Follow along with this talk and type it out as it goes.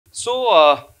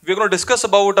We're going to discuss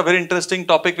about a very interesting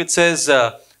topic which says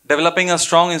developing a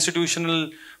strong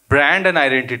institutional brand and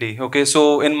identity. Okay,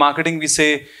 so in marketing we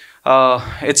say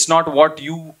it's not what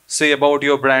you say about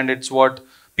your brand, it's what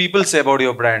people say about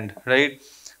your brand, right?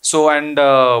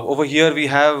 Over here we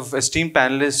have esteemed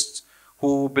panelists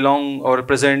who belong or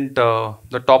represent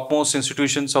the topmost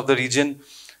institutions of the region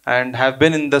and have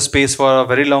been in the space for a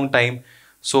very long time.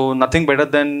 So nothing better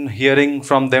than hearing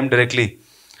from them directly.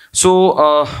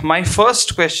 My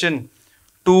first question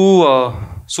to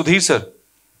Sudhir sir,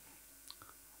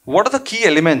 what are the key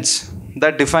elements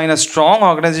that define a strong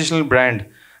organizational brand,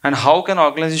 and how can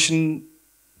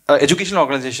educational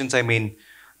organizations, I mean,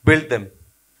 build them?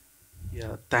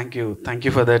 Yeah, thank you. Thank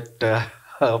you for that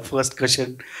first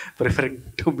question referring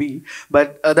to me.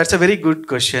 But that's a very good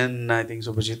question, I think,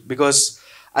 Subhajit, because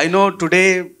I know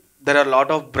today there are a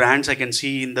lot of brands I can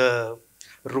see in the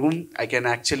room. I can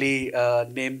actually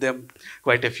name them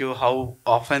quite a few, how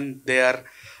often they are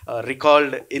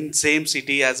recalled in same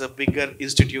city as a bigger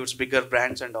institutes, bigger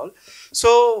brands and all.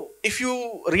 So if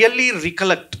you really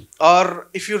recollect or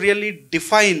if you really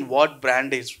define what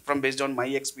brand is from based on my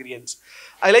experience,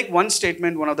 I like one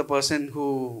statement, one of the person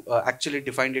who actually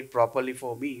defined it properly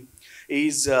for me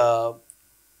is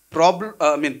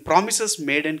promises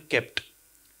made and kept.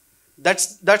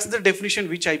 That's the definition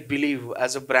which I believe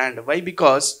as a brand. Why?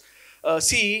 Because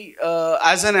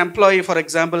as an employee, for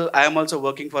example, I am also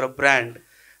working for a brand.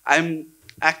 I'm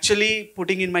actually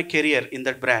putting in my career in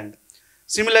that brand.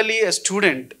 Similarly, a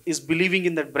student is believing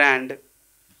in that brand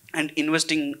and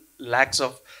investing lakhs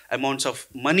of amounts of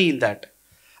money in that.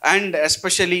 And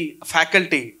especially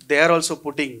faculty, they are also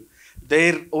putting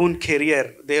their own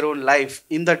career, their own life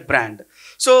in that brand.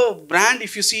 So brand,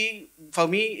 if you see, for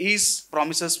me, is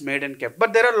promises made and kept.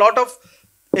 But there are a lot of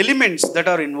elements that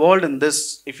are involved in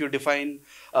this. If you define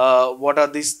what are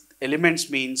these elements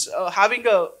means, having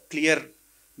a clear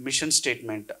mission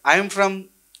statement. I am from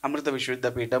Amrita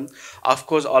Vishwavidyapeetham. Of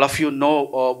course, all of you know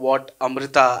what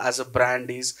Amrita as a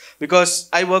brand is because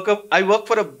I work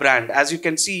for a brand. As you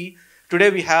can see,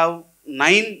 today we have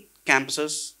 9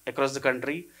 campuses across the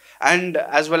country and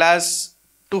as well as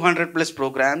 200 plus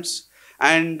programs,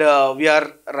 and we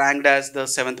are ranked as the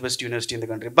 7th best university in the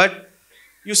country. But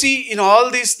you see, in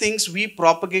all these things, we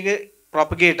propagate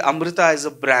Amrita as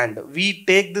a brand. We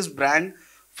take this brand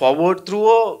forward through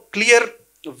a clear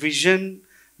vision,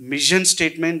 mission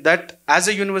statement that as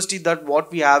a university that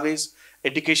what we have is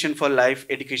education for life,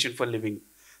 education for living.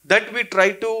 That we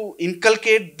try to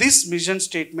inculcate this mission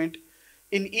statement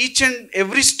in each and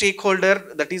every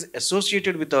stakeholder that is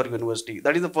associated with our university.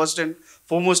 That is the first and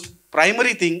foremost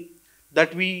primary thing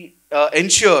that we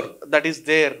ensure that is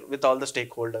there with all the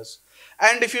stakeholders.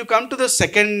 And if you come to the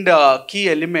second key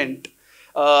element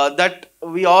that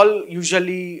we all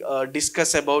usually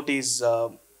discuss about is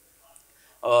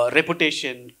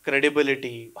reputation,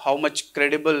 credibility, how much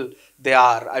credible they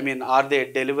are. I mean, are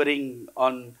they delivering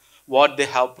on what they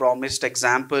have promised?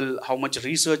 Example, how much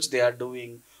research they are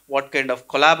doing, what kind of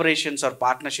collaborations or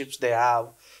partnerships they have.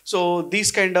 So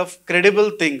these kind of credible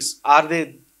things, are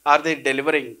they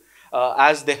delivering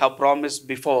as they have promised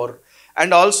before?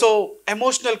 And also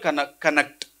emotional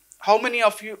connect. How many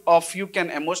of you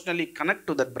can emotionally connect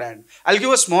to that brand? I'll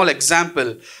give a small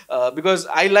example because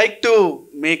I like to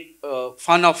make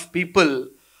fun of people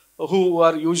who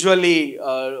are usually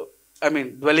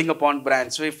dwelling upon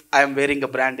brands. So if I am wearing a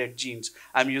branded jeans,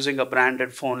 I'm using a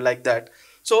branded phone like that.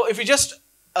 So if you just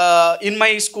in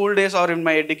my school days or in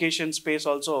my education space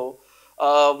also,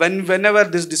 whenever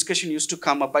this discussion used to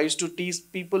come up, I used to tease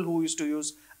people who used to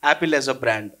use Apple as a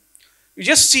brand. You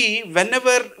just see,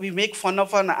 whenever we make fun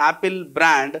of an Apple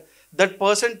brand, that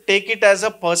person take it as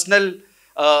a personal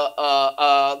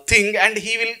thing and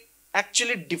he will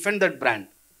actually defend that brand.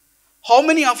 How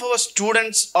many of our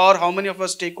students or how many of our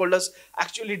stakeholders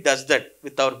actually does that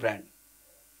with our brand?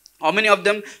 How many of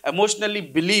them emotionally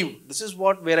believe this is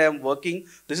where I am working,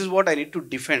 this is what I need to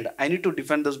defend. I need to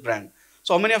defend this brand.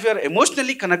 So how many of you are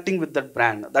emotionally connecting with that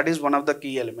brand? That is one of the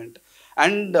key element.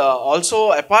 And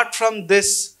also apart from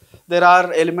this, there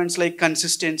are elements like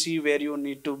consistency where you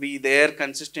need to be there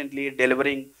consistently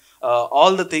delivering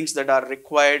all the things that are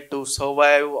required to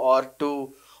survive or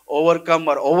to overcome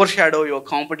or overshadow your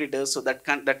competitors. So that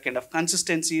kind of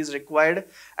consistency is required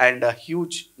and a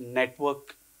huge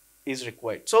network is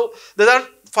required. So there are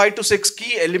 5 to 6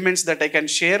 key elements that I can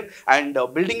share, and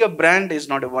building a brand is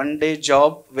not a one-day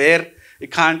job where you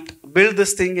can't build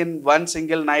this thing in one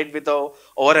single night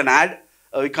over an ad.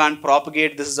 We can't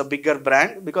propagate this is a bigger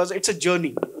brand because it's a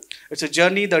journey. It's a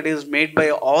journey that is made by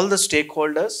all the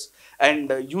stakeholders,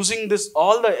 And using this,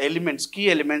 all the elements,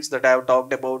 key elements that I have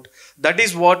talked about, that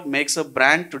is what makes a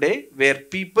brand today, where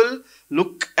people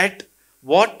look at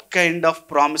what kind of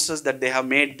promises that they have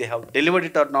made, they have delivered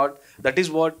it or not. That is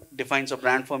what defines a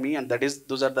brand for me, and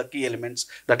those are the key elements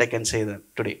that I can say that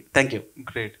today. Thank you.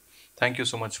 Great. Thank you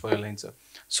so much for your line, sir.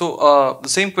 So the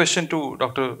same question to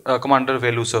Dr. Commander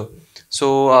Velu, sir.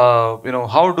 So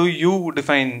how do you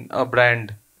define a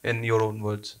brand in your own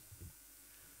words?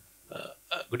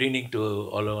 Good evening to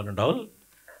all one and all.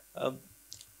 A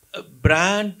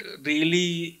brand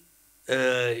really,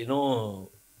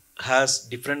 has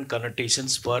different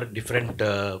connotations for different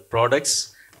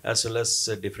products as well as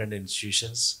different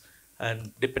institutions,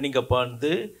 and depending upon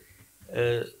the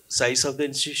size of the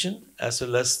institution as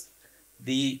well as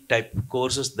the type of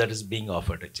courses that is being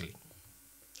offered actually.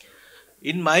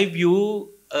 In my view,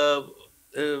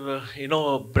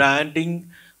 branding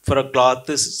for a cloth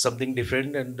is something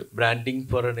different, and branding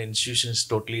for an institution is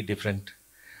totally different.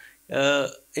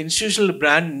 Institutional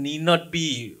brand need not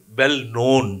be well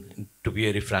known, to be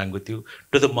very frank with you,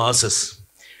 to the masses.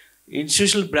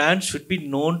 Institutional brand should be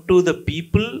known to the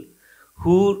people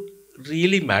who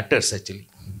really matters actually.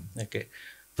 Okay.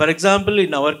 For example,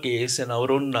 in our case, in our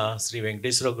own Sri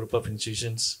Venkateswara group of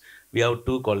institutions, we have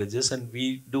 2 colleges, and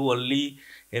we do only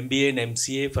MBA and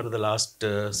MCA for the last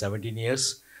 17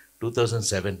 years,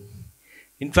 2007.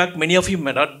 In fact, many of you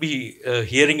may not be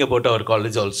hearing about our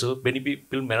college also. Many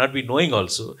people may not be knowing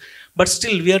also. But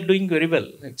still, we are doing very well,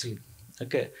 actually.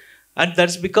 Okay. And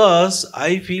that's because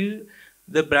I feel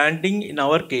the branding in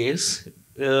our case,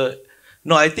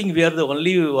 I think we are the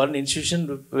only one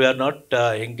institution we are not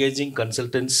engaging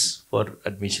consultants for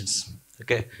admissions.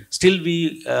 Okay. Still,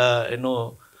 we,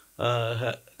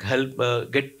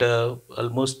 help get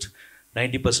almost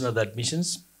 90% of the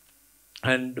admissions,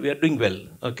 and we are doing well.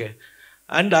 Okay.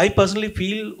 And I personally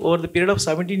feel over the period of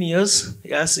 17 years,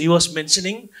 as he was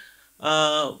mentioning,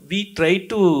 we try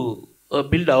to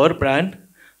build our brand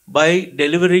by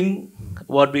delivering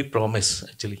what we promise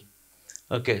actually.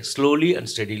 Okay, slowly and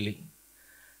steadily.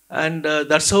 And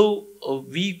that's how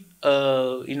we,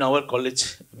 in our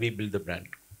college, we build the brand.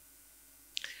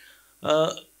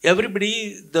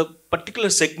 Everybody, the particular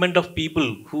segment of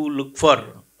people who look for,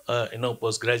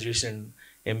 post-graduation,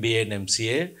 MBA and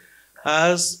MCA,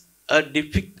 has a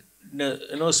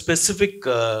specific,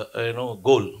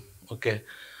 goal. Okay,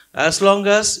 as long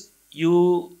as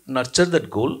you nurture that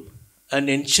goal and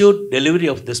ensure delivery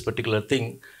of this particular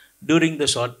thing during the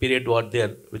short period what they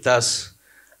are with us,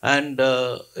 and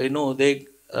they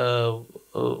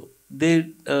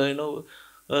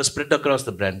spread across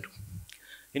the brand.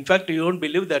 In fact, you won't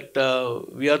believe that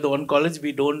we are the one college,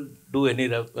 we don't do any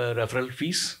referral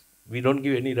fees. We don't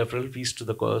give any referral fees to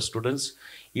the students,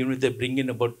 even if they bring in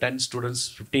about 10 students,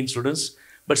 15 students,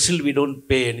 but still we don't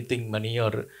pay anything money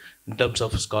or in terms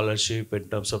of scholarship, in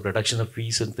terms of reduction of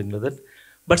fees and things like that.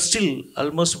 But still,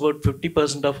 almost about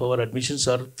 50% of our admissions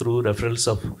are through referrals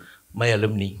of my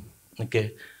alumni.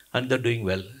 Okay, and they're doing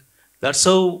well. That's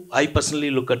how I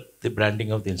personally look at the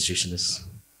branding of the institution is.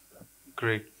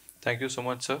 Great. Thank you so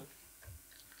much, sir.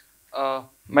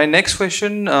 My next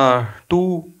question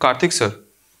to Karthik sir.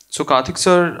 So Karthik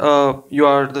sir, you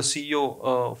are the CEO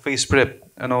of Face Prep,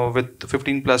 with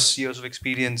 15 plus years of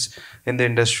experience in the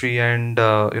industry and,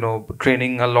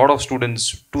 training a lot of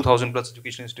students, 2000 plus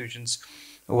education institutions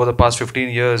over the past 15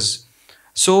 years.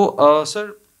 So,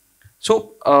 sir,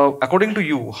 according to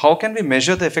you, how can we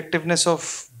measure the effectiveness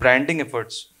of branding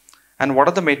efforts, and what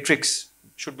are the metrics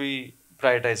should we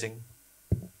prioritizing?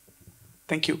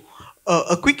 Thank you.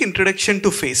 A quick introduction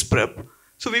to Face Prep.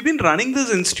 So we've been running this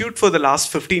institute for the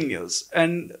last 15 years,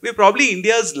 and we're probably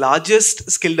India's largest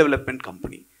skill development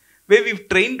company, where we've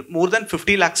trained more than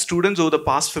 50 lakh students over the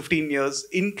past 15 years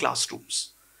in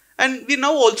classrooms. And we're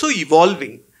now also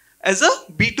evolving as a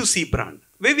B2C brand,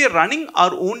 where we are running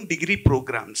our own degree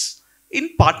programs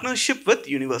in partnership with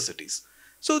universities.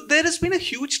 So there has been a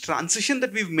huge transition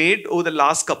that we've made over the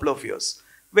last couple of years,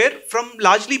 where from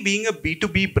largely being a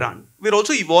B2B brand, we're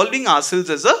also evolving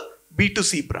ourselves as a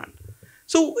B2C brand.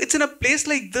 So it's in a place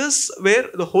like this where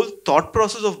the whole thought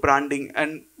process of branding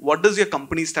and what does your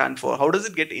company stand for, how does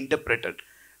it get interpreted,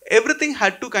 everything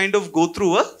had to kind of go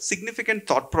through a significant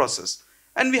thought process,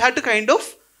 and we had to kind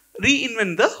of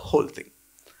reinvent the whole thing.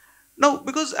 Now,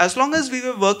 because as long as we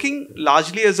were working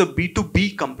largely as a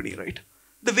B2B company, right,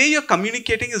 the way you're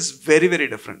communicating is very, very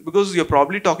different, because you're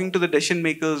probably talking to the decision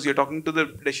makers, you're talking to the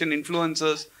decision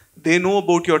influencers, they know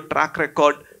about your track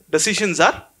record, decisions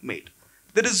are made.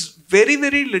 There is very,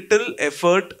 very little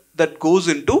effort that goes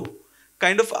into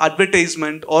kind of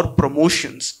advertisement or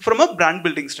promotions from a brand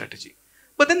building strategy.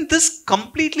 But then this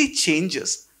completely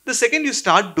changes The second, you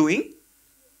start doing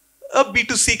a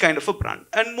B2C kind of a brand.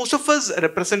 And most of us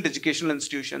represent educational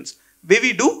institutions where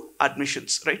we do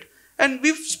admissions, right? And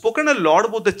we've spoken a lot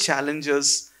about the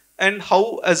challenges and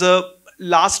how, as a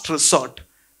last resort,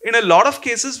 in a lot of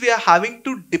cases, we are having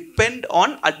to depend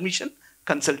on admission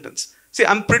consultants. See,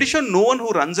 I'm pretty sure no one who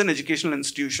runs an educational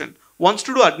institution wants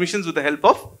to do admissions with the help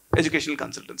of educational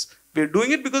consultants. We're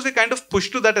doing it because we kind of push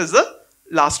to that as the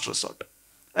last resort.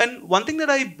 And one thing that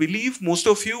I believe most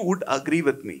of you would agree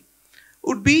with me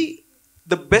would be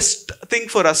the best thing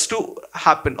for us to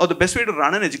happen, or the best way to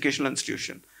run an educational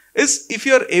institution, is if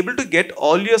you are able to get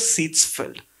all your seats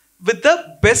filled with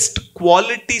the best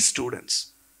quality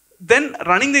students. Then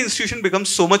running the institution becomes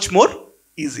so much more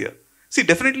easier. See,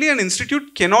 definitely an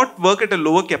institute cannot work at a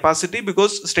lower capacity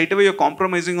because straight away you're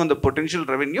compromising on the potential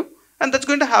revenue, and that's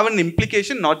going to have an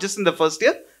implication not just in the first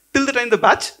year, till the time the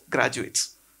batch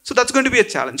graduates. So that's going to be a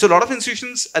challenge. So a lot of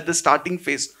institutions at the starting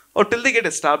phase or till they get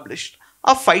established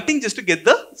are fighting just to get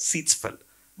the seats filled.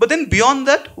 But then beyond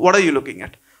that, what are you looking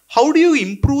at? How do you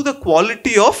improve the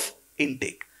quality of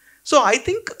intake? So I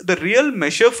think the real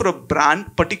measure for a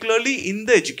brand, particularly in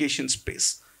the education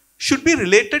space, should be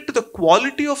related to the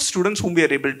quality of students whom we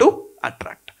are able to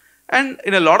attract. And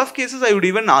in a lot of cases, I would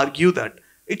even argue that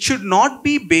it should not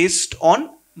be based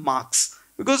on marks,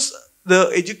 because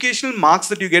the educational marks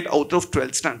that you get out of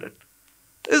 12th standard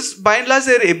is by and large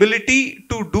their ability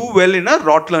to do well in a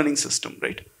rote learning system,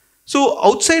 right? So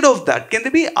outside of that, can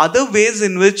there be other ways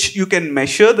in which you can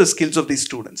measure the skills of these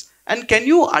students? And can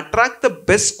you attract the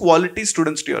best quality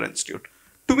students to your institute?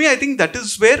 To me, I think that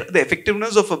is where the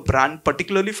effectiveness of a brand,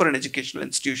 particularly for an educational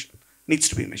institution, needs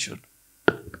to be measured.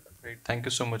 Great, thank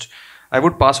you so much. I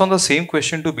would pass on the same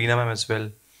question to Beena ma'am as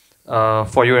well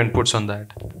for your inputs on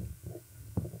that.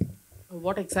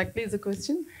 What exactly is the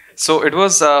question? So it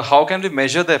was how can we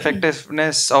measure the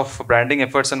effectiveness of branding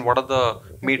efforts, and what are the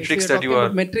metrics so that you are...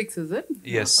 Metrics, is it?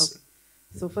 Yes. Okay.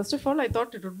 So first of all, I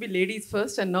thought it would be ladies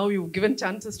first, and now you've given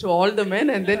chances to all the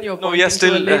men, and then you're... No, we are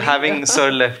still having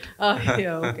Sir left.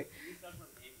 Yeah, okay.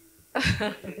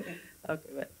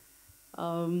 Okay,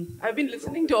 well. I've been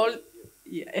listening to all...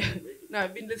 Yeah. No,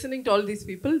 I've been listening to all these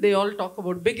people. They all talk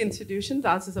about big institutions.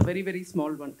 Ours is a very, very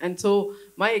small one. And so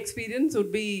my experience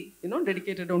would be,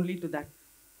 dedicated only to that.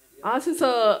 Ours is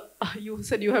you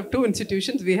said you have 2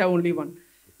 institutions. We have only 1.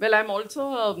 Well, I'm also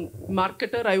a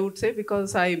marketer, I would say,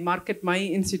 because I market my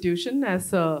institution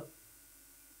as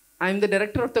I'm the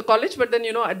director of the college, but then,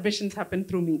 admissions happen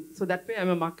through me. So that way I'm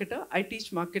a marketer. I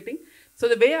teach marketing. So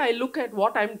the way I look at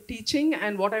what I'm teaching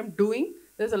and what I'm doing,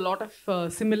 there's a lot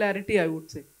of similarity, I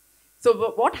would say.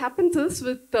 So what happens is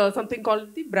with something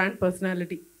called the brand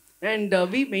personality, and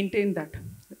we maintain that.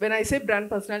 When I say brand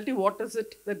personality, what is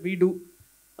it that we do?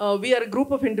 We are a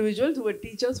group of individuals who were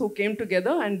teachers who came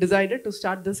together and decided to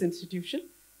start this institution.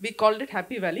 We called it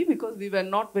Happy Valley because we were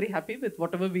not very happy with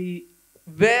whatever we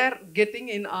were getting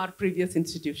in our previous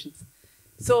institutions.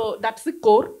 So that's the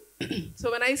core.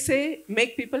 So when I say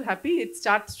make people happy, it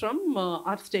starts from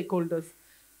our stakeholders.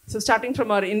 So starting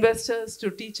from our investors, to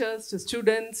teachers, to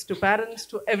students, to parents,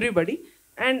 to everybody.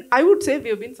 And I would say we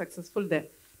have been successful there.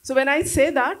 So when I say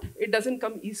that, it doesn't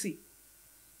come easy.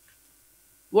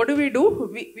 What do?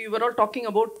 We were all talking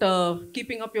about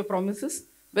keeping up your promises.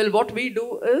 Well, what we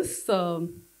do is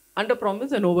under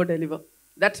promise and over deliver.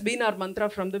 That's been our mantra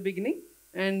from the beginning.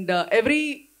 And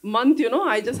every month,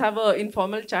 I just have an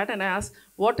informal chat and I ask,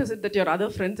 what is it that your other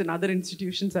friends in other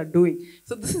institutions are doing?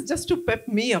 So this is just to pep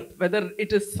me up. Whether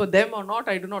it is for them or not,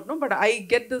 I do not know. But I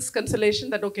get this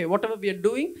consolation that, okay, whatever we are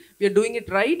doing it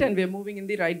right and we are moving in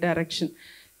the right direction.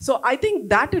 So I think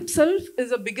that itself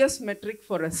is the biggest metric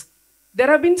for us. There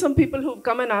have been some people who've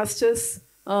come and asked us,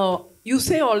 you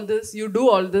say all this, you do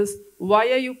all this,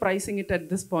 why are you pricing it at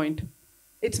this point?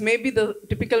 It's maybe the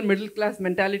typical middle class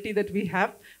mentality that we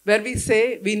have, where we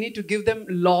say we need to give them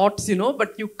lots,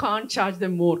 but you can't charge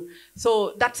them more.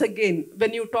 So that's again,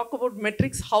 when you talk about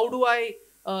metrics, how do I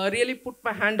really put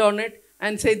my hand on it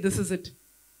and say this is it?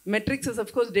 Metrics is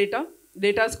of course data.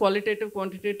 Data is qualitative,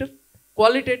 quantitative.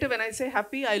 Qualitative, when I say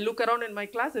happy, I look around in my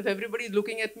class. If everybody is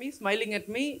looking at me, smiling at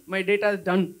me, my data is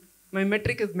done. My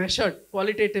metric is measured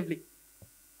qualitatively.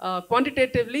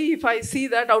 Quantitatively, if I see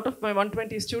that out of my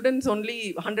 120 students,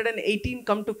 only 118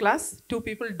 come to class, 2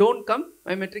 people don't come,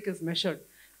 my metric is measured.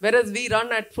 Whereas we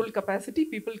run at full capacity,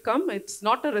 people come. It's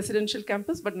not a residential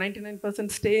campus, but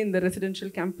 99% stay in the residential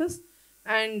campus.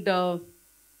 And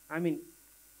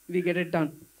we get it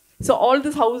done. So all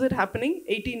this, how is it happening?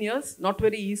 18 years, not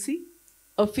very easy.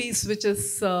 A fees which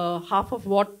is half of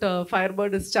what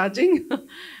Firebird is charging.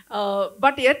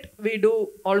 But yet we do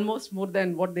almost more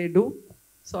than what they do.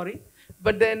 Sorry.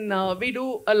 But then we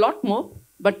do a lot more,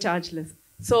 but charge less.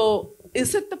 So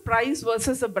is it the price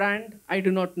versus the brand? I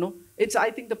do not know. It's,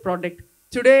 I think, the product.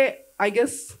 Today, I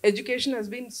guess education has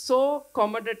been so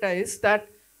commoditized that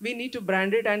we need to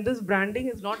brand it, and this branding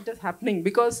is not just happening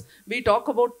because we talk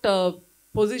about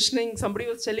positioning. Somebody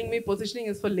was telling me positioning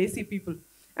is for lazy people.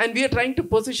 And we are trying to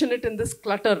position it in this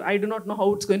clutter. I do not know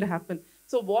how it's going to happen.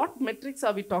 So what metrics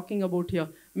are we talking about here?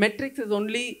 Metrics is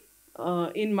only,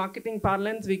 in marketing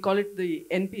parlance, we call it the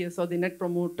NPS or the Net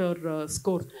Promoter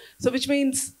Score. So which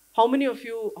means how many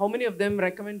of them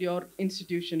recommend your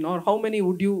institution, or how many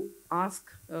would you ask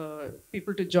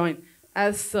people to join?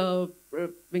 As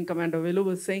Wing Commander Velu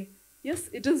was saying, yes,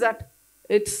 it is that.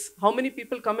 It's how many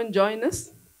people come and join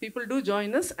us. People do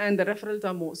join us and the referrals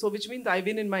are more. So which means I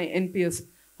win in my NPS.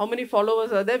 How many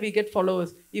followers are there? We get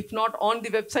followers. If not on the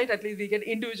website, at least we get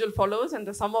individual followers, and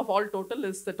the sum of all total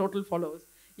is the total followers.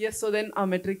 Yes, so then our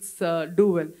metrics do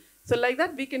well. So like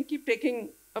that, we can keep taking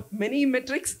up many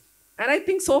metrics. And I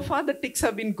think so far the ticks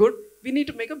have been good. We need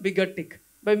to make a bigger tick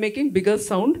by making bigger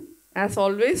sound. As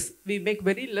always, we make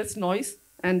very less noise.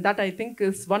 And that, I think,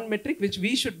 is one metric which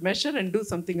we should measure and do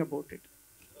something about it.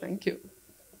 Thank you.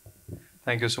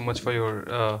 Thank you so much for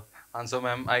your answer,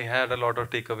 ma'am. I had a lot of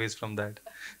takeaways from that.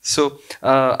 So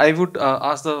I would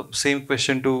ask the same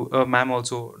question to ma'am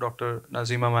also, Dr.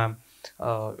 Nazima ma'am.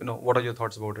 What are your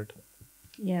thoughts about it?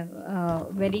 Yeah,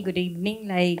 very good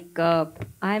evening.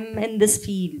 I'm in this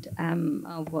field. I'm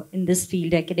in this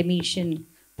field, academician,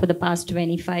 for the past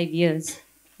 25 years.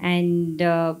 And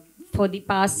for the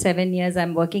past 7 years,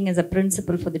 I'm working as a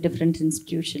principal for the different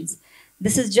institutions.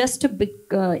 This is just to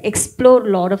explore a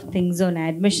lot of things on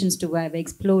admissions too. I've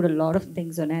explored a lot of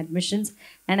things on admissions.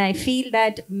 And I feel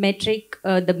that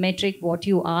the metric what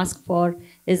you ask for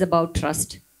is about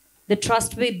trust. The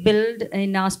trust we build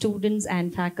in our students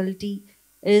and faculty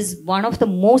is one of the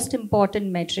most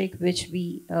important metric how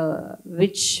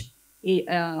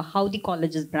the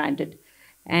college is branded.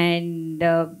 And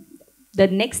the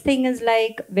next thing is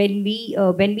when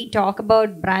we talk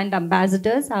about brand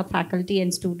ambassadors, our faculty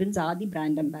and students are the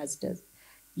brand ambassadors.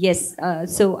 Yes,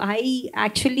 so I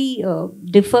actually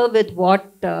differ with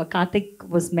what Karthik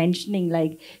was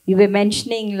mentioning. You were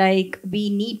mentioning, we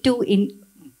need to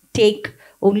take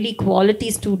only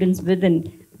quality students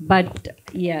within. But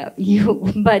yeah,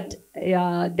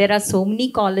 there are so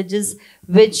many colleges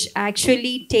which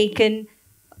actually taken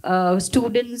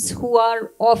students who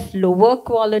are of lower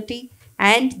quality,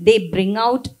 and they bring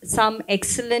out some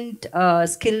excellent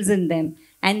skills in them,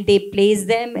 and they place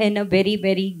them in a very,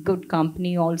 very good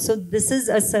company also. This is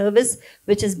a service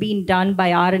which has been done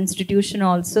by our institution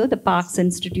also, the Parks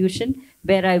Institution,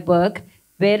 where I work,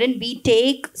 wherein we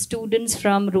take students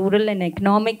from rural and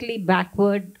economically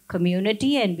backward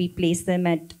community and we place them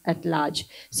at large.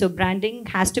 So branding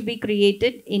has to be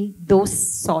created in those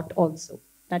sort also.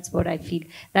 That's what I feel.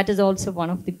 That is also one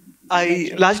of the...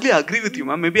 I largely agree with you,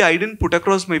 ma'am. Maybe I didn't put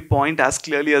across my point as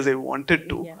clearly as I wanted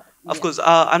to. Yeah, of course,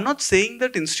 I'm not saying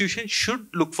that institutions should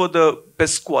look for the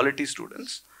best quality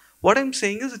students. What I'm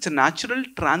saying is it's a natural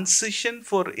transition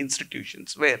for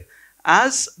institutions where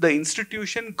as the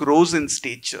institution grows in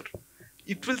stature,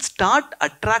 it will start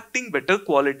attracting better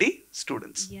quality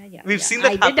students. We've seen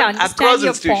that happen across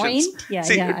institutions.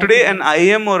 Today an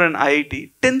IIM or an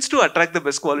IIT tends to attract the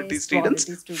best quality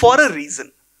students for a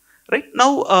reason. Right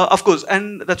now, of course,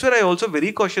 and that's where I also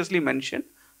very cautiously mentioned,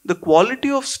 the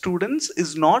quality of students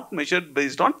is not measured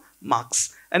based on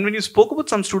marks. And when you spoke about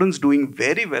some students doing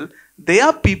very well, they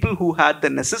are people who had the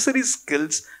necessary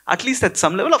skills, at least at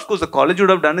some level. Of course, the college would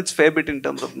have done its fair bit in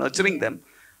terms of nurturing them.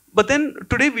 But then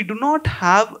today we do not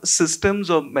have systems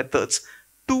or methods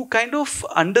to kind of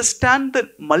understand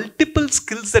the multiple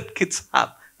skills that kids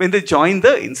have when they join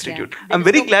the institute. I'm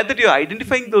very glad that you're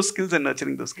identifying those skills and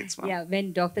nurturing those skills, ma'am. Yeah,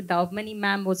 when Dr. Dauvmani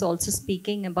ma'am was also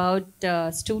speaking about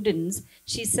students,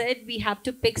 she said we have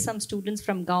to pick some students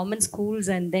from government schools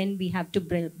and then we have to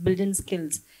build in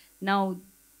skills. Now,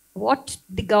 what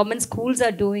the government schools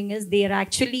are doing is they are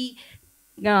actually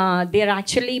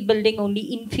building only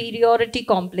inferiority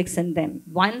complex in them.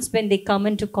 Once when they come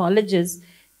into colleges,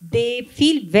 they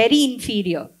feel very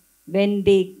inferior when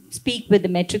they speak with the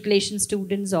matriculation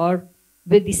students or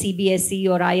with the CBSE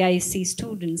or IIC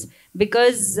students,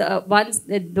 because once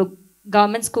the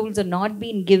government schools are not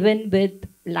being given with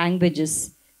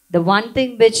languages. The one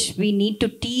thing which we need to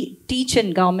teach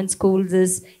in government schools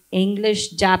is English,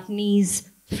 Japanese,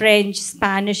 French,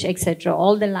 Spanish, etc.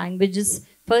 All the languages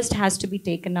first has to be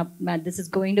taken up. This is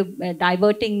going to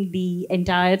diverting the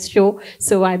entire show,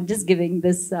 so I'm just giving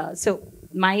this. So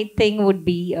my thing would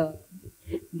be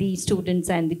the students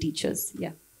and the teachers.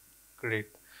 Yeah. Great.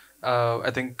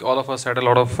 I think all of us had a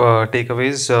lot of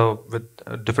takeaways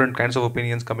with different kinds of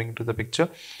opinions coming into the picture.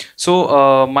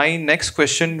 So, my next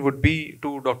question would be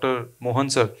to Dr. Mohan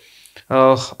sir.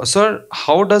 Sir,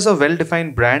 how does a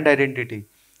well-defined brand identity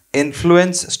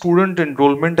influence student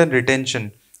enrollment and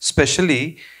retention,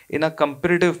 especially in a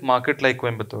competitive market like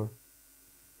Coimbatore?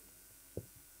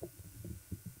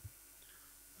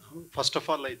 First of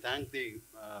all, I thank the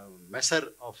measure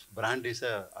of brand is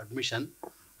admission.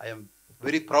 I am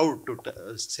very proud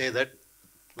to say that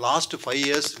last 5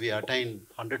 years we attained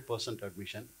 100%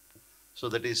 admission. So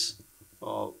that is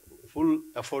full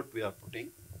effort we are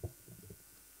putting.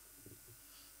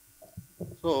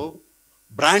 So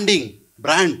brand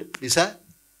is a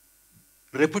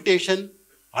reputation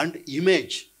and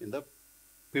image in the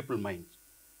people mind.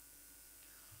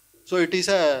 So it is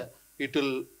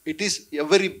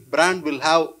every brand will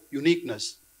have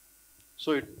uniqueness.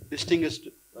 So it distinguished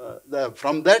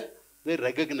from that they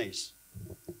recognize.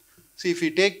 See, if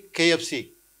we take KFC,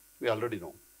 we already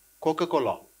know.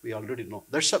 Coca-Cola, we already know.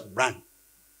 That's a brand.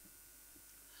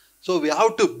 So we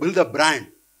have to build a brand.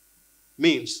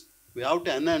 Means we have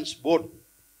to enhance both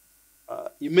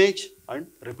image and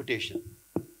reputation.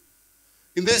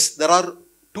 In this, there are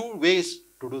two ways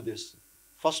to do this.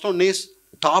 First one is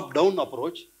top-down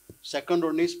approach. Second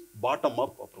one is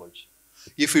bottom-up approach.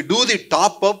 If you do the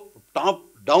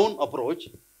top-down approach,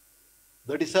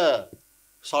 that is a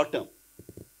short term,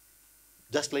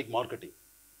 just like marketing.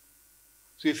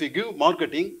 So if you give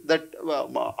marketing, that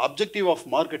objective of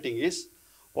marketing is,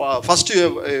 first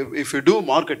if you do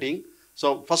marketing,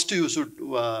 so first you should,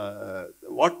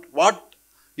 what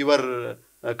your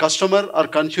customer or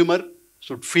consumer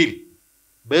should feel.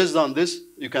 Based on this,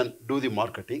 you can do the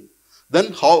marketing.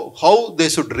 Then how they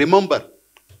should remember.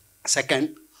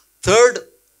 Second. Third,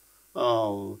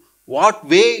 what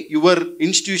way your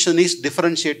institution is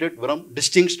differentiated from,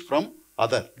 distinguished from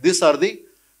other. These are the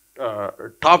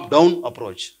top-down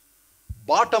approach.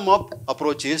 Bottom-up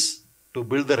approach is to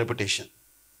build the reputation.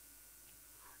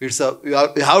 You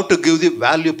have to give the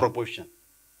value proposition.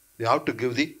 You have to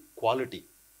give the quality.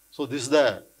 So this is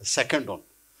the second one.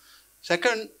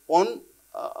 Second one,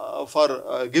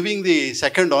 for giving the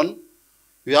second one,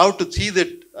 you have to see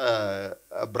that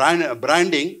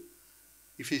branding.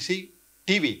 If you see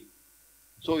TV,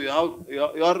 so you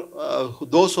have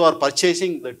those who are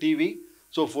purchasing the TV.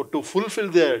 So to fulfill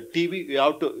the TV, you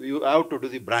have to do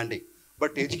the branding.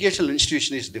 But educational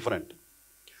institution is different.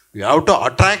 You have to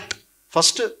attract.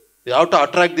 First, you have to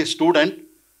attract the student.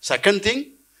 Second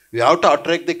thing, you have to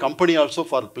attract the company also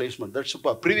for placement. That's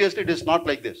previously it is not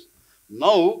like this.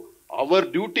 Now our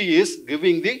duty is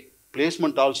giving the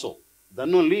placement also.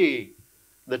 Then only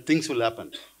the things will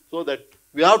happen. So that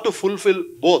we have to fulfill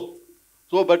both.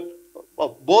 So, but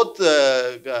both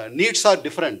needs are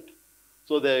different.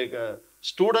 So the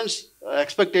students'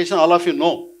 expectation, all of you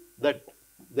know that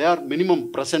they are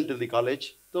minimum present in the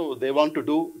college. So they want to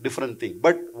do different things.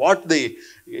 But what the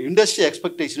industry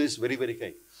expectation is very, very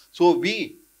high. So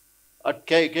we at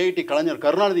KIT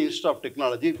Karnataka Institute of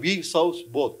Technology, we serve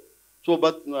both. So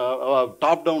but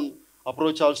top-down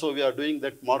approach also we are doing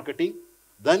that marketing.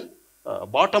 Then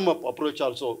bottom-up approach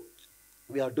also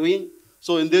we are doing.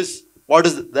 So in this, what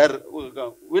is there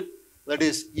with that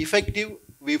is effective,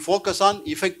 we focus on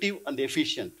effective and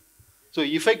efficient. So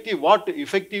effective, what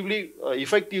effectively,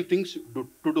 effective things to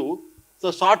do,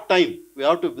 so short time, we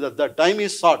have to, the time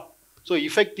is short. So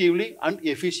effectively and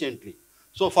efficiently.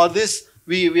 So for this,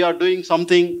 we are doing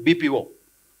something BPO.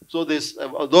 So this,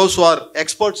 those who are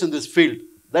experts in this field,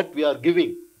 that we are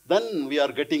giving, then we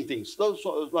are getting things.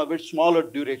 So a bit smaller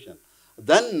duration.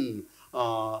 Then,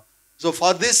 so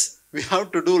for this, we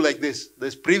have to do like this.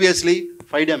 This previously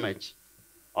 5-day match.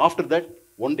 After that,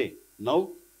 1 day. Now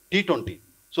T20.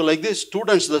 So like this,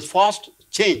 students, the fast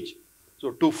change.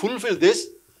 So to fulfill this,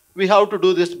 we have to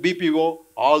do this BPO,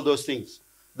 all those things.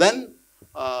 Then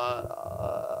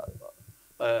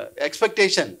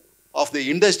expectation of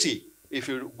the industry. If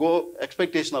you go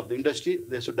expectation of the industry,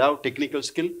 they should have technical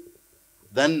skill.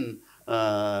 Then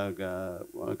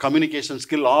communication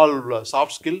skill, all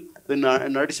soft skill. Then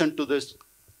in addition to this,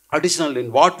 additional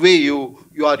in what way you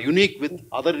are unique with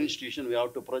other institutions, we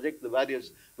have to project the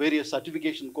various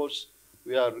certification course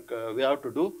we have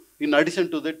to do. In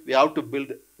addition to that, we have to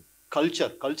build culture.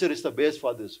 Culture is the base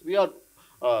for this. We are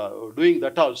doing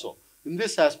that also. In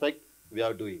this aspect, we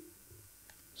are doing.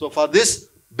 So for this,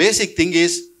 basic thing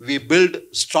is we build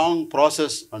strong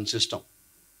process and system.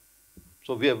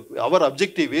 So our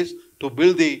objective is to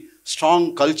build the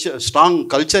strong culture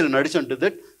in addition to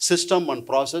that, system and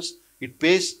process. It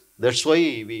pays. That's why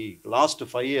we last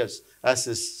 5 years,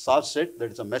 as Sar said,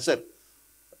 that is a measure.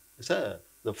 It's a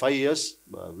the 5 years,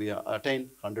 we attain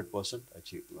 100%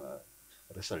 achieve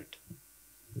result.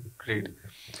 Great.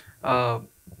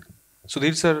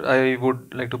 Sudhir sir, I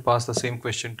would like to pass the same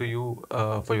question to you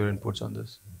for your inputs on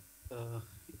this.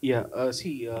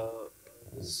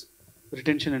 This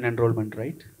retention and enrollment,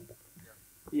 right?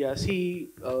 Yeah, see,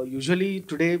 usually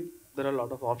today there are a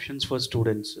lot of options for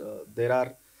students.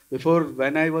 Before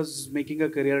when I was making a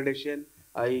career decision,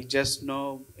 I just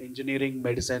know engineering,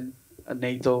 medicine,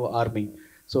 NATO, army.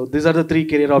 So these are the three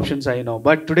career options I know.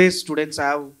 But today's students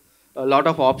have a lot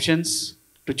of options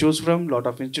to choose from, lot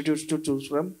of institutes to choose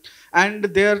from, and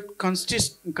they are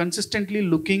consistently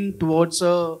looking towards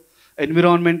a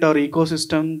environment or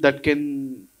ecosystem that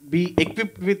can be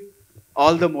equipped with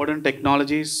all the modern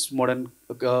technologies, modern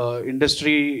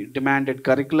industry demanded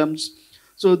curriculums.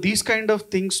 So these kind of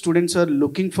things students are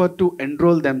looking for to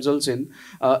enroll themselves in.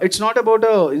 It's not about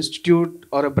a institute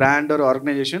or a brand or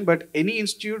organization, but any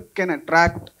institute can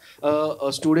attract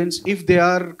students if they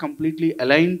are completely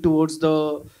aligned towards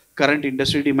the current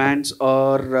industry demands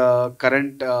or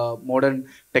current modern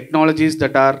technologies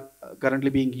that are currently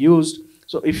being used.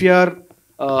 So if you are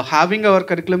having our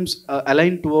curriculums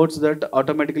aligned towards that,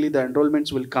 automatically the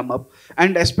enrollments will come up.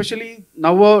 And especially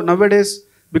nowadays,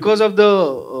 because of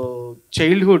the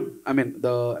childhood, I mean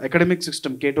the academic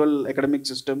system, K-12 academic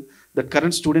system that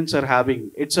current students are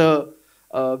having, it's a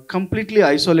completely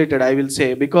isolated, I will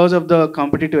say, because of the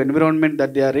competitive environment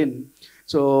that they are in.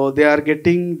 So they are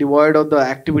getting devoid of the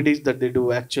activities that they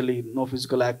do, actually no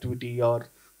physical activity or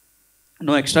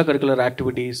no extracurricular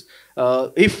activities.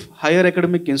 If higher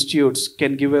academic institutes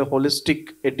can give a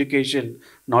holistic education,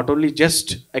 not only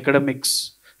just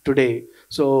academics today,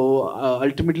 so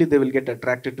ultimately they will get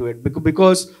attracted to it.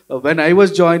 Because when I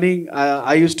was joining,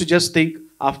 I used to just think,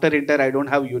 after inter I don't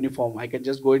have uniform, I can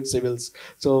just go in civils.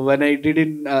 So when I did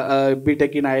in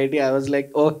BTech in IIT, I was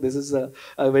like, oh, this is a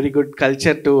very good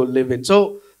culture to live in.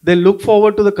 So they look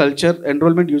forward to the culture.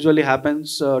 Enrollment usually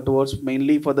happens towards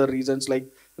mainly for the reasons like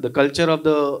the culture of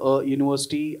the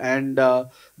university and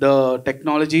the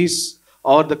technologies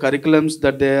or the curriculums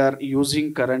that they are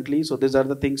using currently. So these are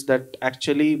the things that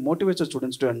actually motivates the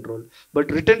students to enroll. But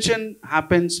retention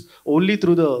happens only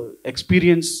through the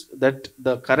experience that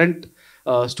the current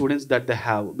students that they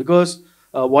have, because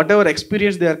whatever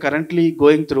experience they are currently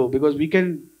going through, because we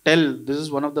can tell this is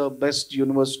one of the best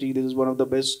university, this is one of the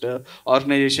best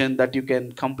organization that you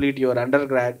can complete your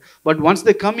undergrad. But once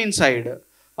they come inside,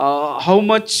 how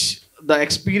much the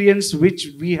experience which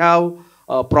we have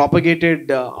propagated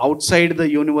outside the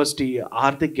university,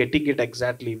 are they getting it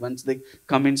exactly once they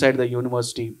come inside the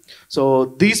university?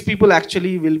 So these people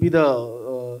actually will be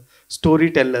the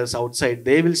storytellers outside.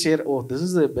 They will share, oh, this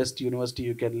is the best university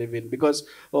you can live in. Because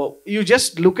you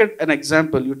just look at an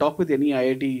example, you talk with any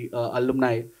IIT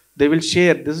alumni, they will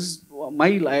share, this is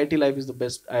my IIT life is the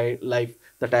best life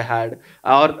that I had.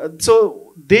 Or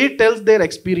so they tell their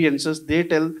experiences, they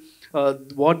tell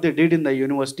what they did in the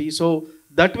university. So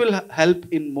that will help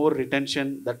in more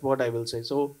retention. That's what I will say.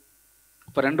 So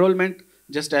for enrollment,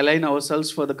 just align ourselves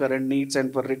for the current needs,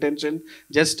 and for retention,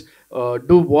 just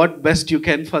do what best you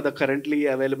can for the currently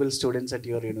available students at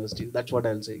your university. That's what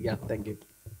I'll say. Yeah, thank you.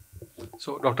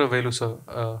 So Dr. Velu sir,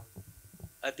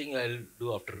 I think I'll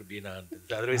do after Bina.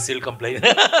 Otherwise, she'll complain.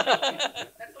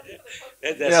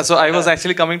 yeah, so I was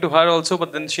actually coming to her also,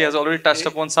 but then she has already touched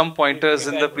upon some pointers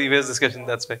in the previous discussion.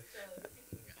 That's why.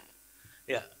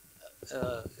 Yeah.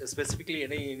 Specifically,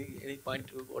 any point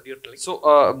what you're telling?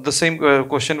 So the same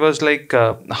question was like,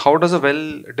 how does a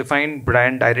well-defined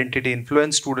brand identity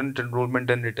influence student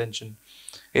enrollment and retention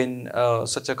in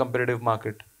such a competitive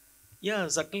market? Yeah,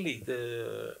 certainly.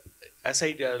 As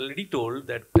I already told,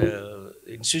 that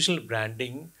institutional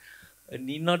branding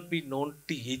need not be known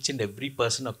to each and every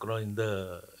person across in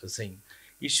the thing.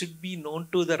 It should be known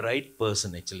to the right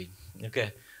person actually.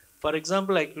 Okay. For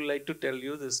example, I would like to tell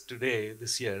you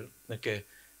this year. Okay.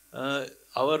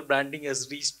 Our branding has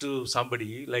reached to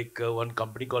somebody like one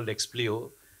company called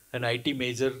Explio, an IT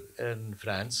major in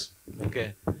France.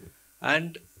 Okay.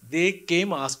 And they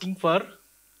came asking for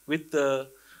with 2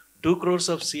 crores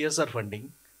of CSR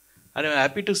funding. And I'm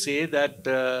happy to say that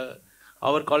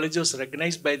our college was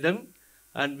recognized by them,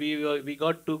 and we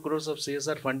got 2 crores of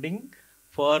CSR funding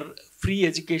for free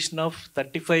education of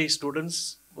 35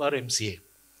 students for MCA.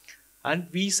 And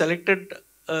we selected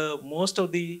most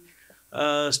of the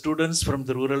students from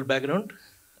the rural background,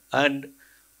 and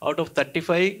out of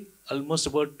 35, almost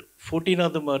about 14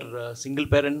 of them are single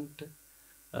parent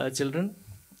children,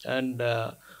 and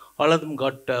all of them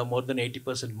got more than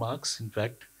 80% marks, in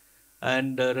fact.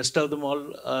 And rest of them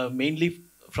all mainly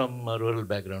from rural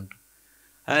background.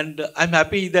 And I'm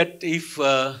happy that if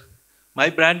My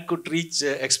brand could reach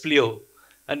Explio,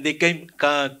 and they came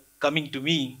coming to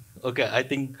me. Okay, I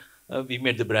think we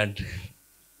made the brand.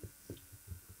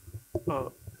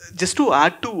 Just to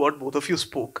add to what both of you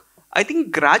spoke, I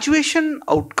think graduation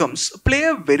outcomes play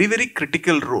a very, very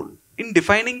critical role in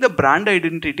defining the brand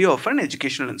identity of an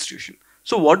educational institution.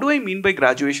 So, what do I mean by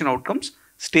graduation outcomes?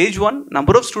 Stage one,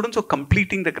 number of students who are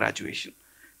completing the graduation.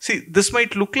 See, this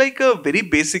might look like a very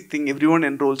basic thing, everyone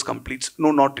enrolls, completes.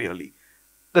 No, not really.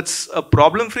 That's a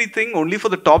problem-free thing only for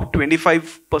the top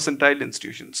 25 percentile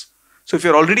institutions. So if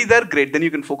you're already there, great, then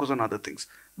you can focus on other things.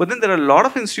 But then there are a lot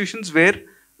of institutions where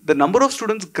the number of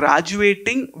students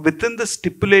graduating within the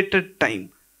stipulated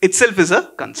time itself is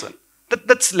a concern.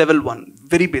 That's level one,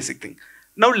 very basic thing.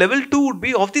 Now level two would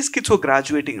be of these kids who are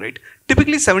graduating, right?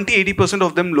 Typically 70-80%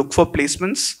 of them look for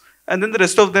placements, and then the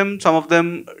rest of them, some of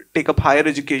them take up higher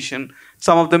education,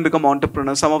 some of them become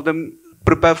entrepreneurs, some of them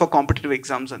prepare for competitive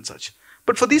exams and such.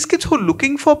 But for these kids who are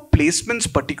looking for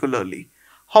placements particularly,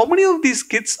 how many of these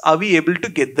kids are we able to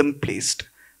get them placed?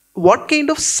 What kind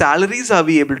of salaries are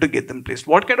we able to get them placed?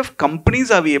 What kind of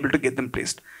companies are we able to get them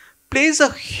placed? Plays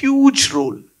a huge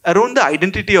role around the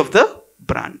identity of the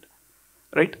brand,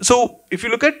 right? So if you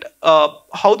look at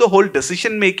how the whole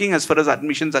decision making as far as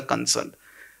admissions are concerned,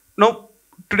 now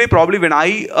today probably when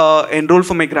I enrolled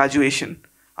for my graduation,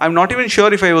 I'm not even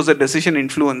sure if I was a decision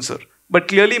influencer, but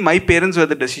clearly my parents were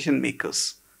the decision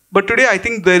makers. But today I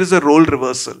think there is a role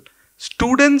reversal.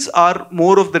 Students are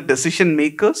more of the decision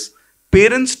makers.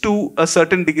 Parents to a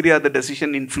certain degree are the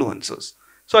decision influencers.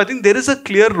 So I think there is a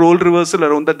clear role reversal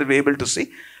around that we're able to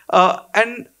see.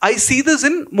 And I see this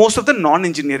in most of the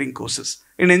non-engineering courses.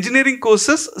 In engineering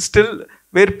courses, still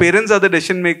where parents are the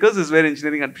decision makers is where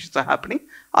engineering admissions are happening.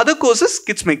 Other courses,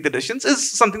 kids make the decisions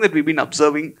is something that we've been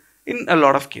observing in a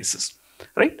lot of cases,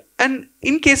 right? And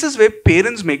in cases where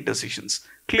parents make decisions,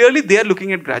 clearly they are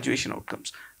looking at graduation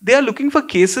outcomes. They are looking for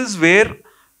cases where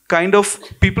kind of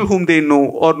people whom they know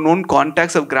or known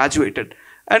contacts have graduated,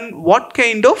 and what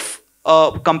kind of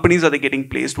companies are they getting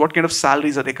placed, what kind of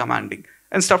salaries are they commanding,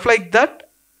 and stuff like that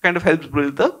kind of helps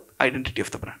build the identity of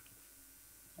the brand.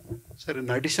 Sir, in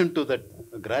addition to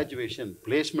that graduation,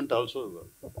 placement also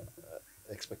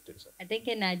expected, sir. I think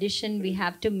in addition, we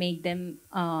have to make them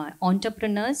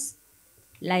entrepreneurs.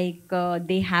 Like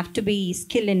they have to be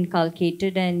skill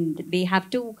inculcated, and they have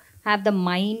to have the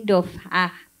mind of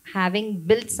having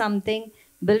built something,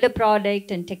 build a product,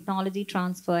 and technology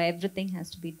transfer. Everything has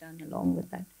to be done along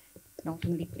with that, not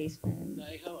only placement.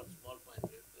 I have a small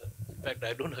point. In fact,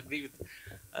 I don't agree with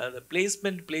the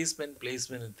placement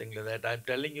and things like that. I'm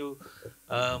telling you,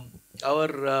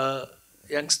 our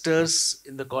youngsters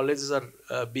in the colleges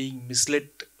are being misled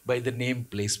by the name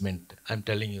placement. I'm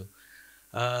telling you.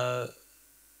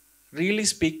 Really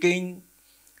speaking,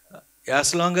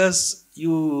 as long as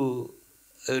you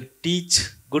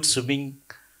teach good swimming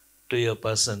to your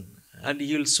person, and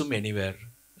you'll swim anywhere.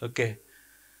 Okay.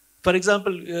 For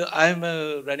example, I'm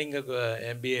running a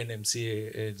MBA and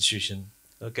MCA institution.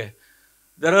 Okay.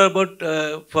 There are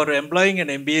about, for employing an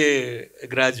MBA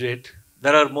graduate,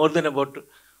 there are more than about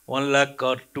 1 lakh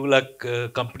or 2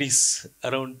 lakh companies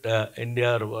around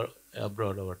India or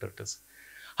abroad or whatever it is.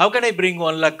 How can I bring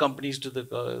 1 lakh companies to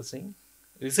the thing?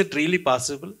 Is it really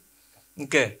possible?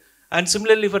 Okay. And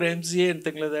similarly for MCA and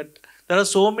things like that, there are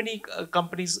so many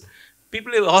companies.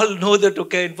 People all know that,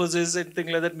 okay, Infosys and things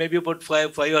like that, maybe about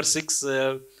five or six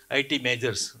IT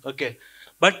majors. Okay.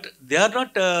 But they are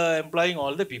not employing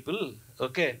all the people.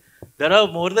 Okay. There are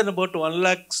more than about 1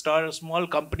 lakh small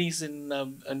companies in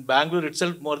Bangalore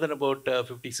itself, more than about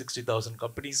 50-60,000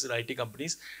 companies, IT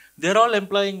companies. They're all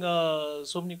employing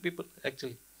so many people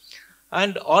actually.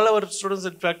 And all our students,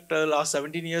 in fact, last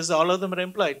 17 years, all of them are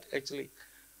employed actually.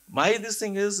 This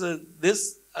thing is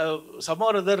some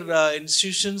or other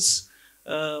institutions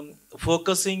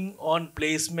focusing on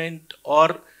placement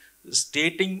or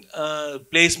stating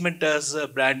placement as a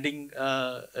branding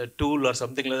tool or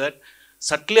something like that.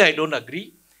 Certainly, I don't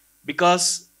agree,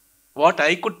 because what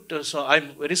I could, so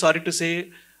I'm very sorry to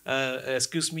say,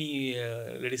 excuse me,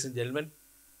 ladies and gentlemen,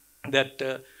 that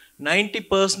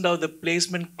 90% of the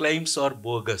placement claims are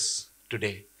bogus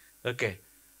today. Okay,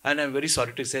 and I'm very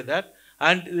sorry to say that.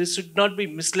 And this should not be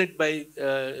misled by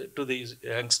to these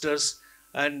youngsters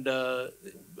and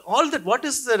all that. What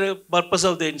is the purpose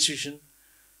of the institution?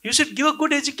 You should give a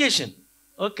good education.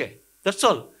 Okay, that's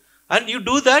all. And you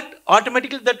do that,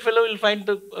 automatically that fellow will find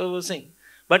the thing.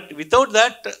 But without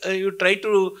that, you try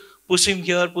to push him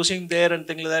here, push him there, and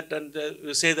things like that, and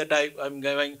you say that I'm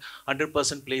giving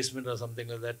 100% placement or something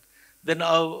like that. Then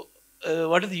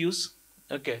what is the use?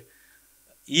 Okay.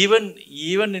 Even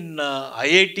in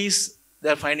IITs, they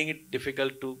are finding it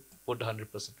difficult to put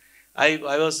 100%.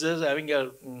 I was just having a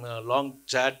long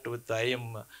chat with the IM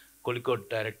Kolikot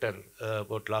director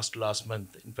about last month.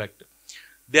 In fact,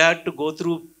 they had to go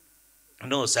through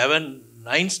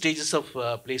 9 stages of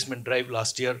placement drive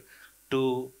last year to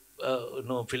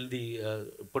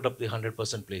put up the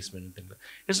 100% placement and things like that.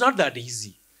 It's not that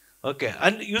easy. Okay,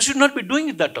 and you should not be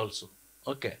doing that also.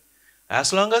 Okay,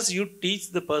 as long as you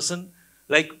teach the person,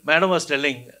 like Madam was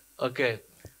telling. Okay,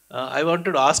 I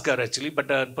wanted to ask her actually,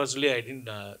 but unfortunately I didn't.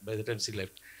 By the time she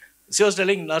left, she was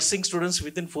telling nursing students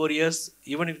within 4 years,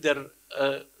 even if they're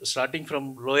starting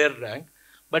from lower rank,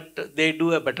 but they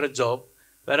do a better job.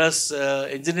 Whereas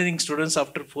engineering students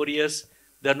after 4 years,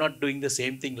 they're not doing the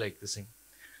same thing like this thing.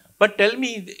 But tell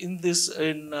me, in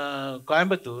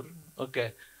Coimbatore, okay,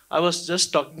 I was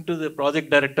just talking to the project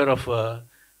director of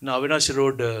Avinash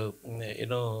Road,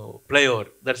 flyover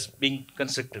that's being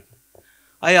constructed.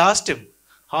 I asked him,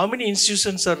 how many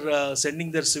institutions are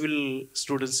sending their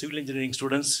civil engineering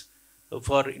students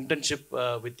for internship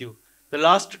with you? The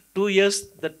last 2 years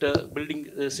that building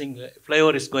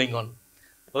flyover is going on.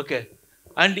 Okay.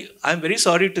 And I'm very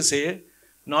sorry to say,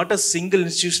 not a single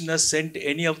institution has sent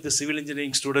any of the civil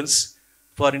engineering students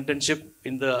for internship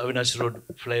in the Avinash Road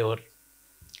flyover.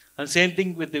 And same thing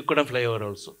with the Kodam flyover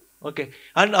also. Okay.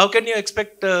 And how can you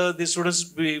expect the students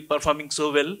to be performing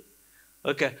so well?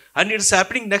 Okay. And it's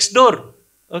happening next door.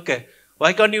 Okay.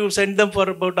 Why can't you send them for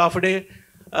about half a day,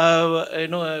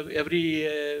 every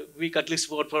week, at least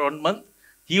for 1 month?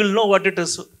 He will know what it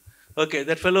is. Okay.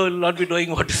 That fellow will not be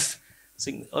doing what is.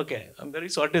 Okay, I'm very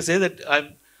sorry to say that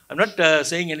I'm not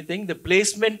saying anything. The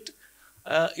placement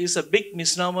is a big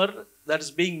misnomer that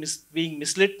is being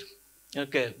misled,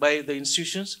 okay, by the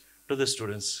institutions to the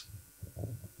students.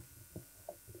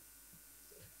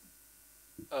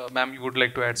 Ma'am, you would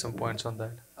like to add some points on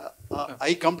that?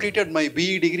 I completed my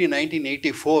BE degree in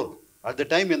 1984. At the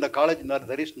time in the college,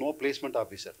 there is no placement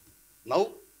officer. Now,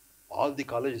 all the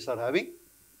colleges are having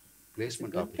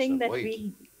placement officer. Good thing that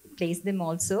we place them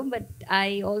also, but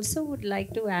I also would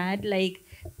like to add, like,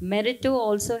 Meritto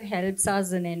also helps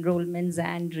us in enrollments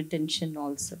and retention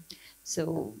also.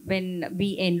 So when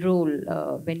we enroll,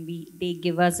 they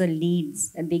give us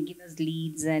leads and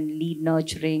lead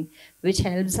nurturing, which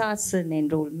helps us in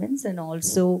enrollments and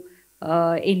also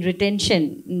in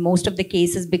retention. In most of the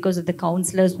cases, because of the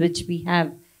counselors which we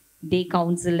have, they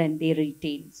counsel and they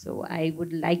retain. So I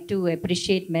would like to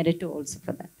appreciate Meritto also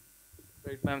for that.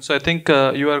 Right, ma'am. So I think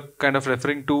you are kind of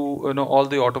referring to all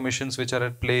the automations which are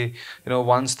at play.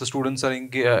 Once the students are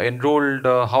enrolled,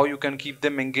 how you can keep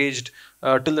them engaged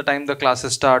till the time the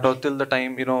classes start or till the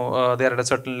time they are at a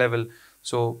certain level.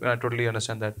 So I totally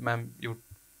understand that, ma'am. You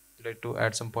would like to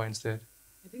add some points there.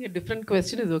 I think a different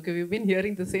question is okay. We've been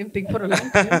hearing the same thing for a long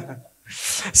time.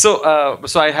 So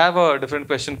I have a different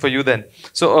question for you then.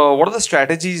 So what are the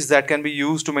strategies that can be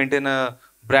used to maintain a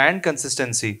brand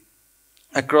consistency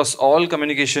across all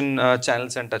communication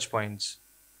channels and touch points?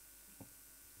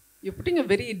 You're putting a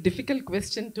very difficult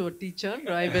question to a teacher.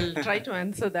 I will try to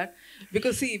answer that.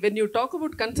 Because see, when you talk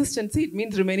about consistency, it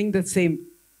means remaining the same.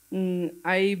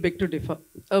 I beg to differ.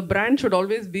 A brand should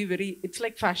always be it's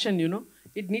like fashion,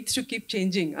 It needs to keep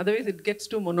changing. Otherwise, it gets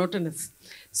too monotonous.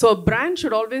 So a brand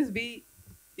should always be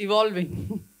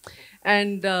evolving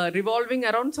and revolving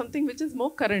around something which is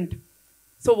more current.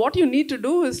 So what you need to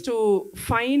do is to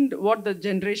find what the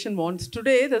generation wants.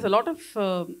 Today, there's a lot of,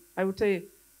 I would say,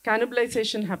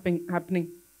 cannibalization happening.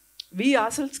 We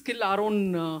ourselves kill our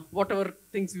own, whatever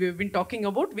things we have been talking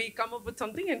about. We come up with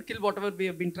something and kill whatever we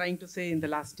have been trying to say in the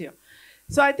last year.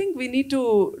 So I think we need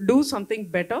to do something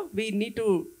better. We need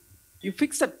to, you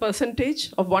fix that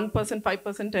percentage of 1%,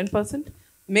 5%, 10%.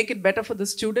 Make it better for the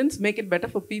students. Make it better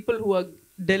for people who are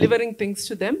delivering things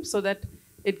to them so that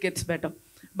it gets better.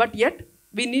 But yet,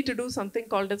 we need to do something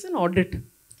called as an audit.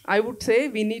 I would say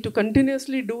we need to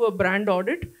continuously do a brand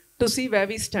audit to see where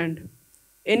we stand.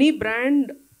 Any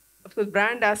brand, of course,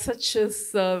 brand as such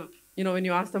is, when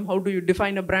you ask them how do you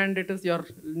define a brand, it is your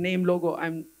name, logo.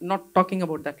 I'm not talking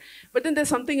about that. But then there's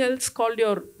something else called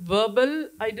your verbal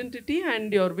identity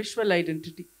and your visual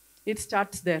identity. It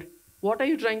starts there. What are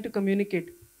you trying to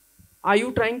communicate? Are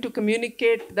you trying to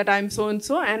communicate that I'm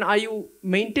so-and-so, and are you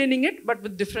maintaining it but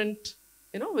with different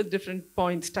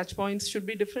points? Touch points should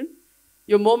be different.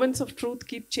 Your moments of truth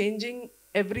keep changing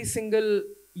every single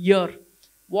year.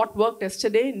 What worked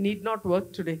yesterday need not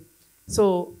work today.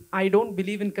 So I don't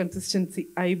believe in consistency.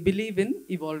 I believe in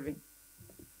evolving.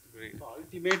 Great. The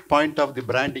ultimate point of the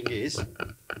branding is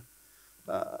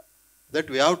that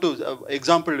we have to,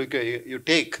 example, you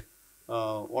take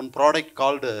one product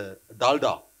called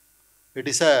Dalda. It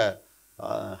is the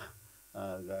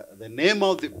name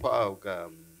of the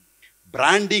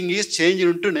branding is changed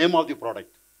into name of the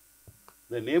product.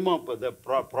 The name of the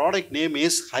product name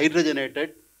is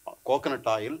hydrogenated coconut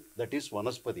oil, that is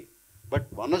Vanaspati.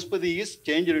 But Vanaspati is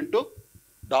changed into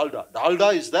Dalda.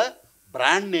 Dalda is the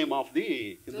brand name of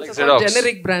the Like So Xerox.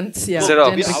 generic brands, yeah.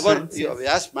 Xerox. Generic brands, yes.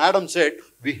 As madam said,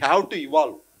 we have to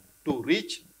evolve to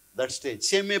reach that stage.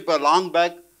 Same way, long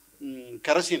back,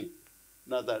 kerosene.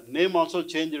 Now the name also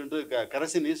changed into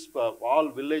kerosene is all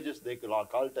villages they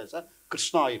call it as a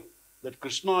Krishna oil. That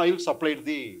Krishna oil supplied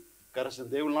the kerosene.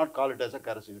 They will not call it as a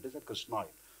kerosene. It is a Krishna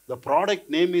oil. The product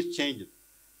name is changed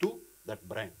to that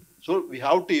brand. So we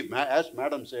have to, as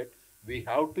madam said, we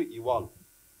have to evolve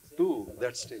to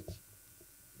that stage.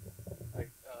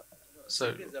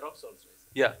 So,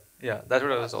 yeah, that's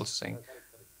what I was also saying.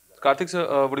 Karthik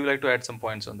sir, would you like to add some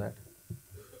points on that?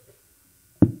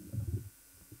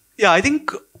 Yeah, I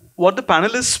think what the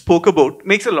panelists spoke about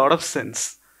makes a lot of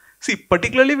sense. See,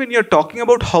 particularly when you're talking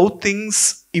about how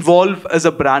things evolve as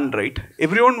a brand, right?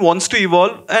 Everyone wants to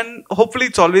evolve, and hopefully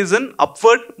it's always an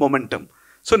upward momentum.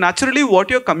 So naturally, what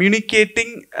you're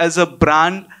communicating as a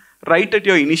brand right at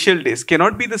your initial days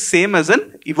cannot be the same as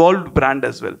an evolved brand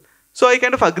as well. So I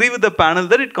kind of agree with the panel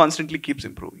that it constantly keeps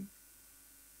improving.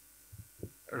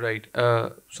 Right.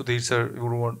 Sudhir sir, you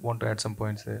would want to add some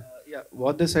points there? Yeah,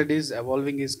 what they said is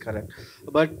evolving is correct.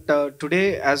 But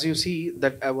today, as you see,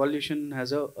 that evolution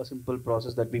has a simple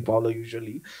process that we follow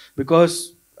usually,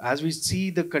 because as we see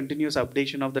the continuous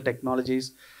updation of the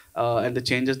technologies and the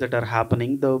changes that are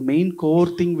happening, the main core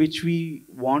thing which we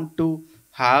want to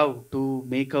have to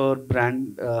make our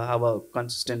brand have a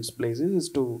consistent place is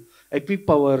to equip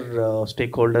our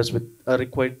stakeholders with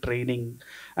required training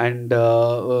and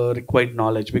required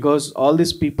knowledge, because all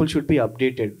these people should be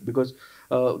updated. Because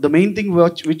the main thing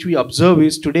which we observe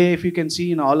is today, if you can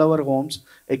see in all our homes,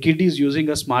 a kid is using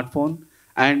a smartphone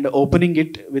and opening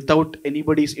it without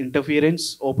anybody's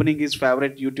interference, opening his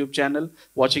favorite YouTube channel,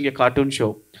 watching a cartoon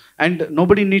show. And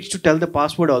nobody needs to tell the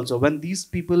password also. When these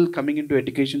people coming into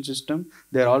education system,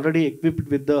 they're already equipped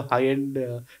with the high-end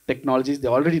technologies. They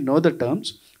already know the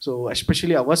terms. So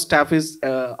especially our staff is,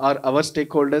 our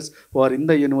stakeholders who are in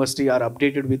the university are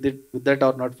updated with it, with that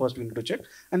or not, first we need to check.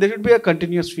 And there should be a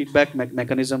continuous feedback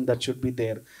mechanism that should be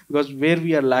there. Because where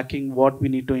we are lacking, what we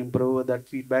need to improve, that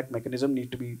feedback mechanism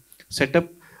need to be set up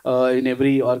in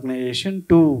every organization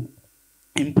to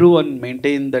improve and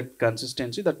maintain that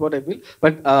consistency. That's what I feel.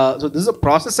 But so this is a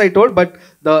process I told, but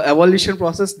the evolution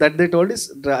process that they told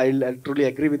is, I'll truly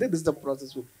agree with it. This is the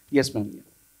process. Yes, ma'am.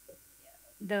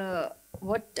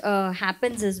 What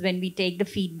happens is when we take the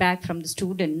feedback from the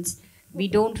students, we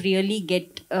don't really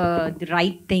get the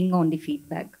right thing on the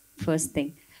feedback, first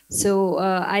thing. So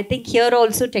I think here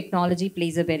also technology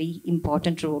plays a very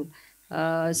important role.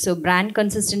 So brand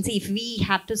consistency, if we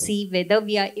have to see whether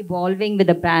we are evolving with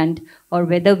a brand or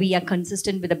whether we are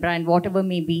consistent with the brand, whatever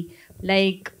may be,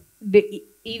 like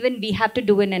even we have to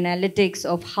do an analytics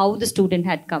of how the student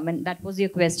had come, and that was your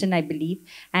question, I believe.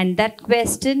 And that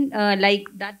question,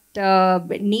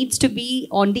 needs to be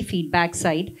on the feedback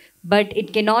side, but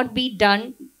it cannot be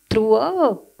done through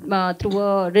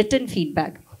a written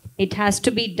feedback. It has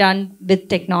to be done with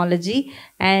technology,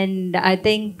 and I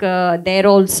think there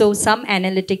also some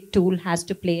analytic tool has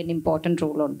to play an important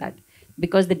role on that,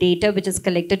 because the data which is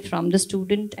collected from the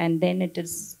student and then it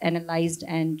is analyzed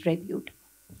and reviewed.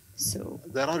 So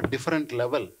there are different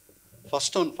level.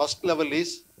 First level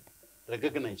is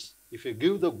recognize. If you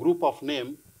give the group of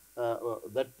name,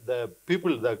 that the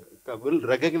people that will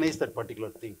recognize that particular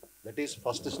thing. That is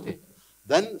first stage.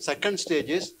 Then second stage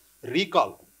is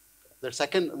recall. That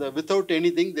second, without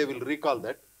anything, they will recall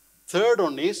that. Third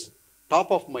one is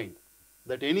top of mind.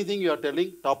 That anything you are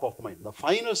telling, top of mind. The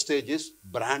final stage is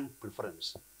brand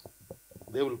preference.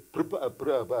 They will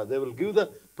give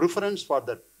the preference for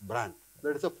that brand.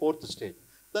 That is the fourth stage.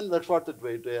 Then that's what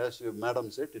as madam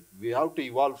said, we have to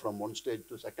evolve from one stage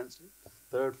to second stage,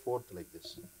 third, fourth, like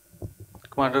this.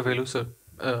 Commander Velu sir,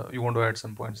 you want to add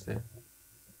some points there?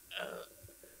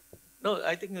 No,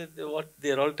 I think what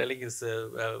they're all telling is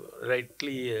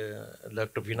rightly,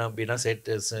 Dr. Bina said,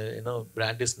 is,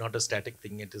 brand is not a static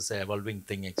thing, it is an evolving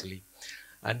thing actually.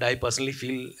 And I personally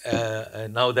feel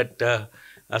now that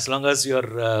as long as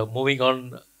you're moving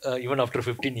on, even after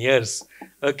 15 years,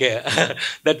 okay,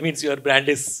 that means your brand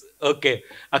is, okay,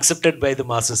 accepted by the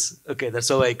masses. Okay, that's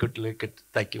how I could look at it.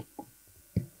 Thank you.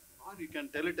 Or you can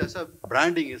tell it as a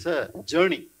branding is a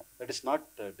journey, that is not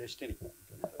destiny.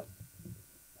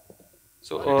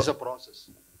 So it's a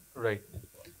process. Right.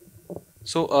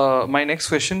 So my next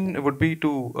question would be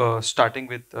to starting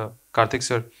with Karthik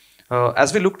sir.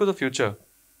 As we look to the future,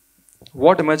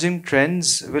 What emerging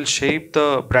trends will shape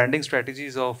the branding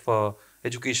strategies of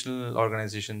educational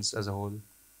organizations as a whole?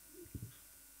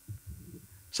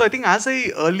 So I think as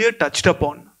I earlier touched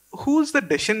upon, who's the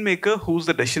decision maker, who's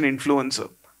the decision influencer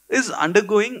is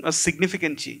undergoing a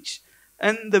significant change.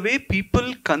 And the way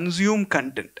people consume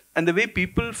content and the way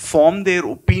people form their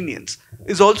opinions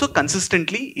is also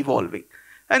consistently evolving.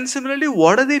 And similarly,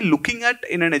 what are they looking at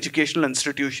in an educational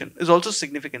institution is also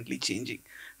significantly changing.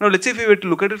 Now, let's say if we were to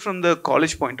look at it from the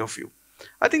college point of view,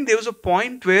 I think there was a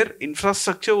point where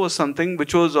infrastructure was something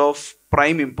which was of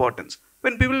prime importance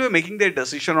when people were making their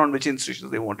decision on which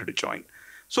institutions they wanted to join.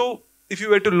 So, if you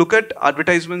were to look at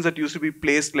advertisements that used to be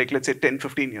placed, like let's say 10,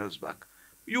 15 years back,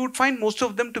 you would find most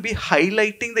of them to be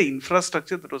highlighting the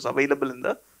infrastructure that was available in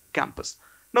the campus.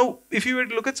 Now, if you were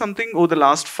to look at something over the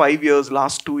last 5 years,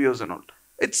 last 2 years, and all,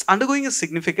 it's undergoing a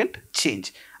significant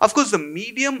change. Of course, the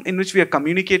medium in which we are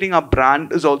communicating our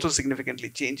brand is also significantly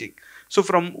changing. So,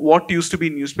 from what used to be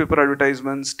newspaper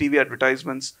advertisements, TV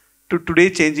advertisements, to today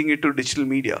changing it to digital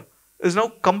media is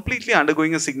now completely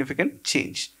undergoing a significant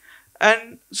change.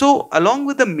 And so, along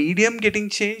with the medium getting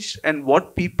changed and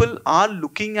what people are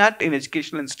looking at in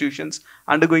educational institutions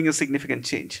undergoing a significant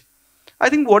change, I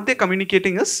think what they're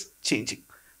communicating is changing.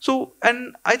 So,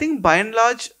 and I think by and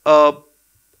large,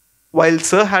 while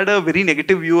Sir had a very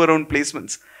negative view around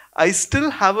placements, I still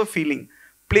have a feeling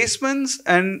placements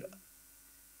and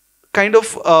kind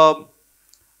of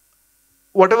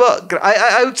whatever,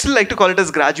 I would still like to call it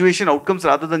as graduation outcomes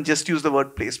rather than just use the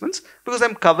word placements, because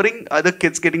I'm covering other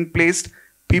kids getting placed,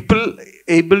 people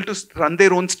able to run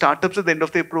their own startups at the end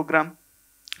of their program,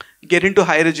 get into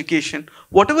higher education,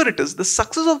 whatever it is, the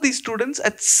success of these students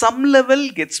at some level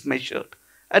gets measured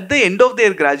at the end of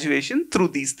their graduation through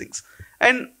these things.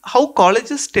 And how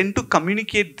colleges tend to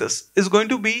communicate this is going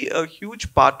to be a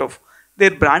huge part of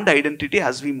their brand identity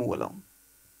as we move along.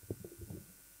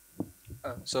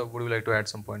 So, would you like to add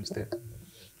some points there?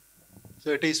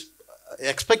 So it is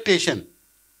expectation.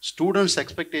 Students'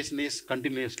 expectation is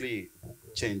continuously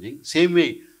changing. Same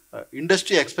way,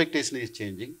 industry expectation is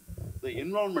changing. The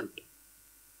environment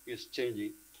is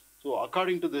changing. So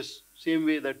according to this, same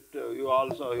way that you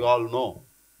all know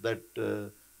that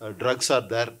drugs are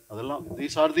there.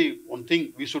 These are the one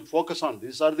thing we should focus on.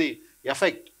 These are the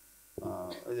effect.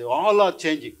 They all are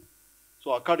changing.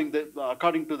 So according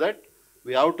to that,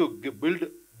 we have to build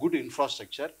good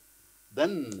infrastructure,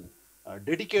 then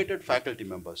dedicated faculty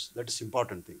members. That is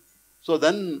important thing. So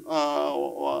then,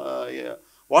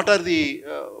 what are the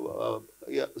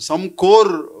some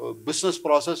core business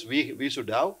process we should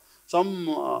have? Some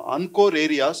uncore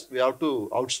areas we have to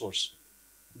outsource.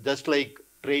 Just like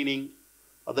training,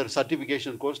 other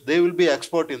certification course, they will be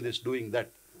expert in this doing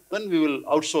that. Then we will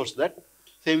outsource that.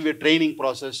 Same way training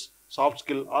process, soft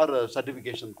skill or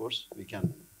certification course we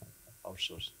can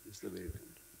outsource. This is the way.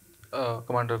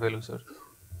 Commander Velu, sir.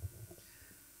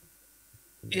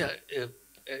 Yeah,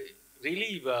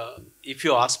 really, if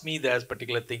you ask me, that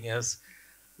particular thing is,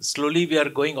 slowly we are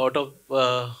going out of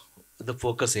the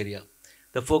focus area.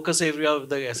 The focus area of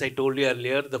the, as I told you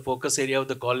earlier, the focus area of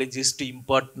the college is to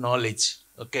impart knowledge.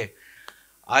 Okay.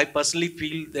 I personally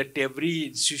feel that every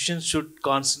institution should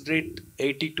concentrate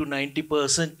 80 to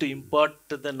 90% to impart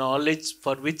the knowledge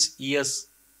for which he has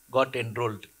got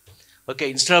enrolled.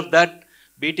 Okay, instead of that,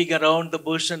 beating around the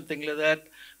bush and things like that,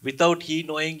 without he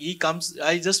knowing, he comes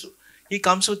with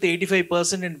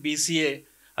 85% in BCA,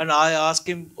 and I ask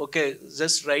him, okay,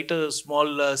 just write a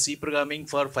small C programming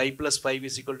for 5 plus 5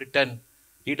 is equal to 10.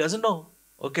 He doesn't know.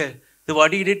 Okay, so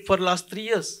what he did for last 3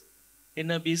 years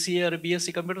in a BCA or a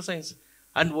BSc computer science,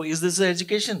 and is this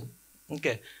education?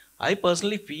 Okay, I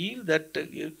personally feel that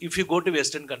if you go to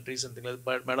Western countries and things like that,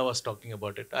 but Madam was talking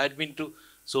about it. I had been to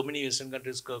so many Western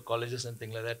countries, colleges and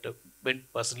things like that.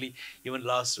 Went personally, even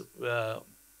last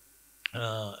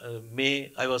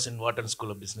May, I was in Wharton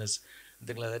School of Business, and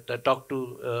things like that. I talked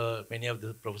to many of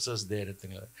the professors there and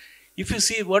things like that. If you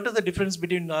see what is the difference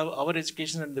between our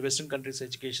education and the Western countries'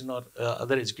 education or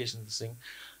other education thing,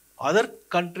 other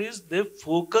countries, they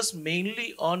focus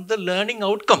mainly on the learning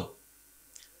outcome.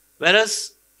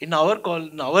 Whereas in our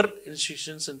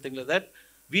institutions and things like that,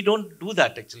 we don't do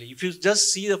that actually. If you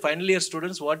just see the final year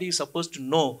students, what he is supposed to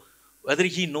know, whether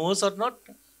he knows or not,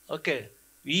 okay,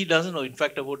 he doesn't know. In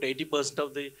fact, about 80%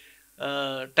 of the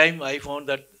time I found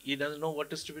that he doesn't know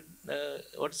what is to be,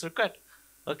 what is required.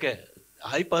 Okay,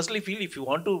 I personally feel if you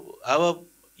want to have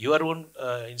your own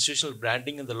institutional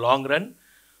branding in the long run,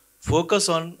 focus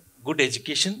on good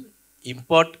education,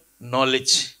 impart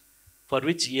knowledge for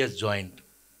which he has joined.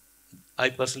 I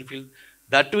personally feel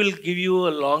that will give you a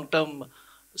long-term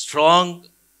strong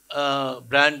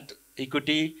brand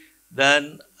equity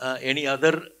than any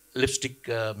other lipstick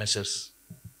measures.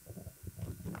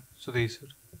 So these are.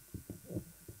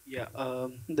 Yeah,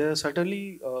 there are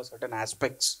certainly certain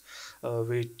aspects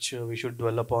which we should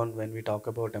dwell upon when we talk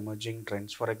about emerging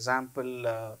trends. For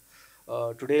example,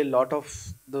 today a lot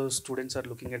of the students are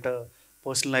looking at a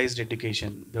personalized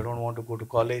education. They don't want to go to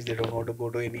college. They don't want to go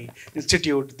to any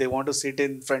institute. They want to sit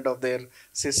in front of their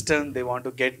system. They want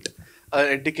to get an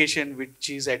education which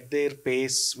is at their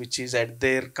pace, which is at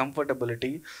their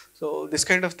comfortability. So this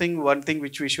kind of thing, one thing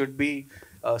which we should be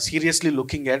seriously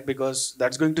looking at, because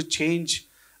that's going to change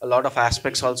a lot of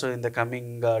aspects also in the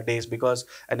coming days, because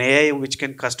an AI which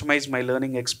can customize my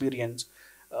learning experience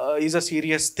is a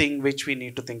serious thing which we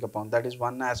need to think upon. That is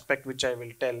one aspect which I will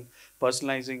tell,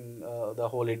 personalizing the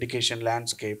whole education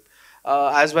landscape,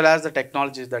 as well as the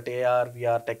technologies, that AR,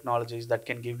 VR technologies that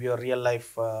can give you a real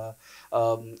life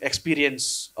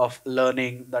experience of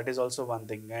learning. That is also one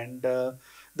thing. And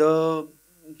the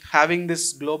having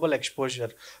this global exposure,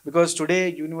 because today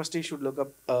university should look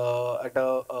up at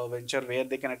a venture where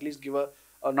they can at least give a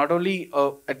not only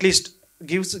at least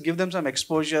give them some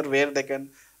exposure where they can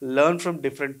learn from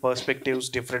different perspectives,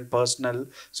 different personal,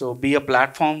 so be a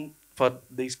platform for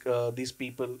these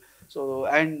people. So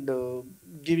and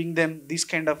giving them this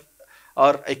kind of,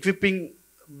 or equipping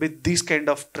with these kind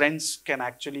of trends, can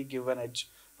actually give an edge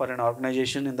for an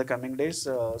organization in the coming days.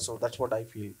 So that's what I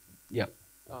feel. Yeah.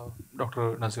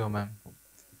 Dr. Nazima ma'am.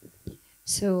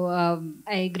 So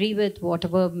I agree with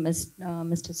whatever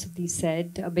Mr. Siddhi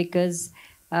said, because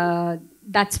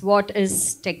that's what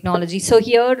is technology. So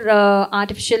here,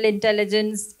 artificial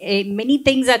intelligence, many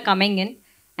things are coming in,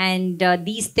 and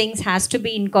these things has to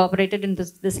be incorporated in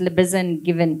this syllabus and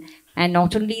given. And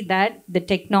not only that, the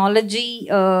technology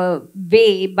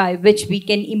way by which we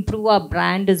can improve our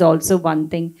brand is also one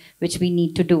thing which we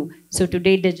need to do. So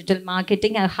today, digital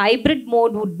marketing, a hybrid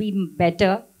mode would be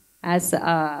better, as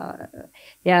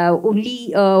only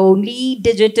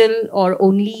digital or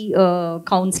only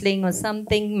counseling or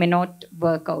something may not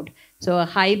work out. So a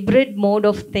hybrid mode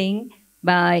of thing,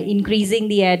 by increasing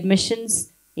the admissions,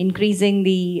 increasing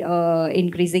the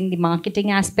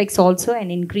marketing aspects also,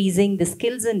 and increasing the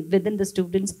skills within the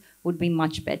students would be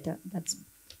much better. That's.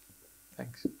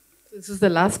 Thanks. This is the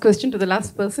last question to the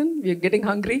last person. We are getting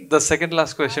hungry. The second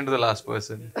last question to the last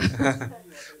person.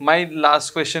 My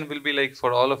last question will be like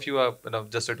for all of you,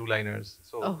 just a two-liners.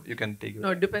 So you can take it.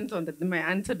 No, it depends on that. My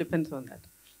answer depends on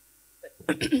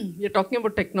that. You're talking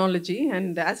about technology,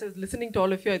 and as I was listening to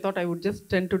all of you, I thought I would just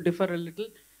tend to differ a little.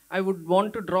 I would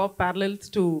want to draw parallels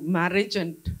to marriage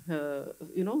and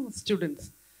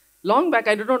students. Long back,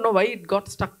 I do not know why it got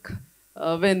stuck.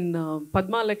 When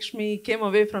Padma Lakshmi came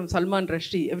away from Salman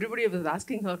Rushdie, everybody was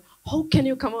asking her, how can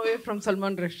you come away from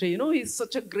Salman Rushdie? You know, he's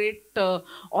such a great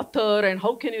author, and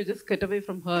how can you just get away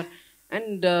from her?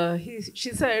 And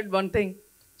she said one thing.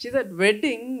 She said,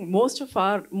 wedding, most of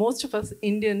us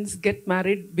Indians get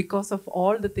married because of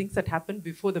all the things that happen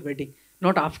before the wedding,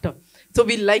 not after. So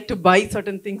we like to buy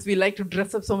certain things, we like to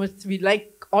dress up so much, we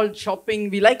like all shopping,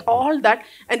 we like all that,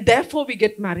 and therefore we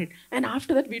get married. And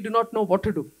after that, we do not know what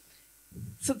to do.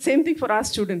 So same thing for our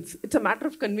students. It's a matter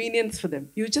of convenience for them.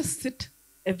 You just sit,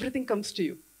 everything comes to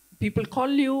you. People call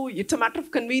you, it's a matter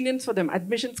of convenience for them.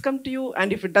 Admissions come to you,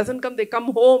 and if it doesn't come, they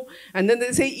come home, and then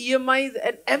they say EMIs,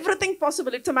 and everything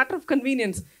possible. It's a matter of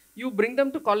convenience. You bring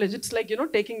them to college, it's like,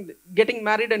 getting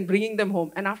married and bringing them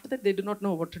home. And after that, they do not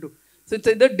know what to do. So it's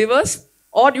either divorce,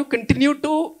 or you continue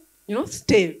to,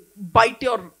 stay, bite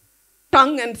your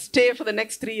tongue and stay for the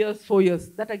next 3 years, 4 years.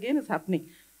 That again is happening.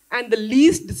 And the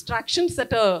least distractions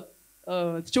that a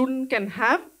student can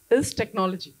have is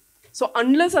technology. So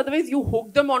unless otherwise you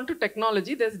hook them onto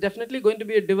technology, there's definitely going to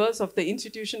be a divorce of the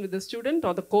institution with the student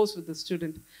or the course with the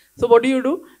student. So what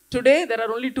do? Today, there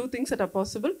are only two things that are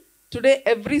possible. Today,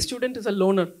 every student is a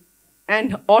loner,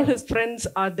 and all his friends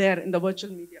are there in the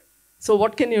virtual media. So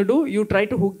what can you do? You try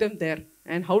to hook them there.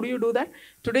 And how do you do that?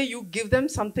 Today, you give them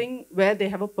something where they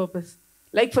have a purpose.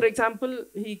 Like, for example,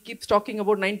 he keeps talking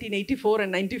about 1984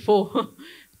 and 94.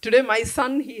 Today, my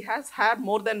son, he has hair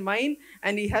more than mine,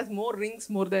 and he has more rings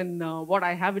more than what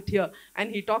I have it here.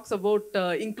 And he talks about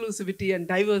inclusivity and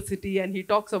diversity, and he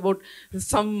talks about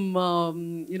some,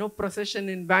 procession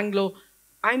in Bangalore.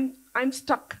 I'm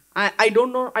stuck. I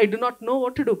don't know. I do not know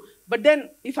what to do. But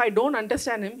then, if I don't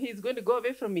understand him, he's going to go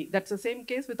away from me. That's the same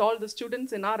case with all the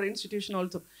students in our institution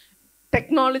also.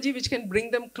 Technology which can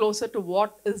bring them closer to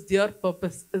what is their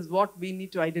purpose is what we need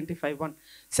to identify. One.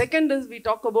 Second is we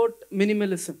talk about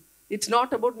minimalism. It's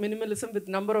not about minimalism with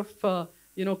number of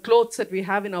clothes that we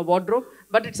have in our wardrobe,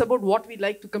 but it's about what we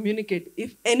like to communicate.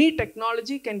 If any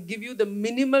technology can give you the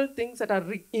minimal things that are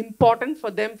important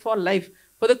for them for life,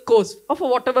 for the course, or for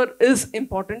whatever is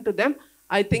important to them,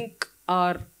 I think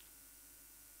our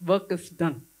work is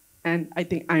done. And I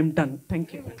think I'm done.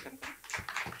 Thank you.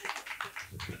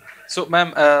 So,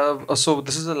 ma'am, so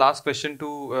this is the last question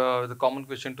the common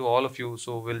question to all of you.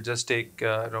 So we'll just take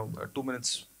 2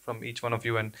 minutes from each one of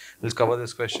you, and we'll cover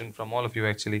this question from all of you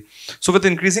actually. So with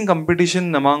increasing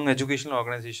competition among educational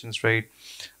organizations, right,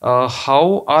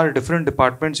 how are different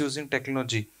departments using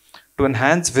technology to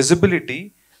enhance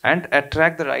visibility and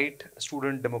attract the right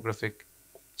student demographic?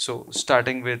 So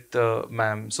starting with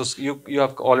ma'am. So you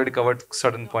have already covered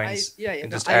certain points.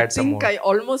 Just add some more. I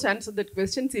almost answered that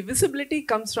question. See, visibility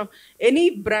comes from any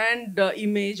brand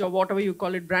image or whatever you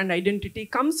call it, brand identity,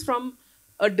 comes from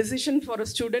a decision for a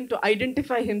student to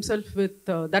identify himself with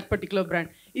that particular brand.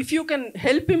 If you can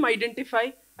help him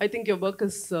identify, I think your work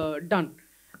is done.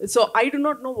 So I do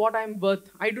not know what I'm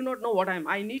worth. I do not know what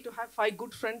I need to have 5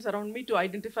 good friends around me to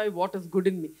identify what is good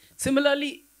in me.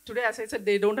 Similarly, today, as I said,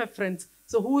 they don't have friends.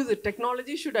 So who is it?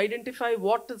 Technology should identify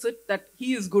what is it that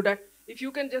he is good at. If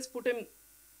you can just put him,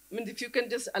 if you can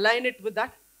just align it with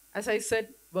that, as I said,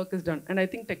 work is done. And I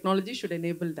think technology should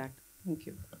enable that. Thank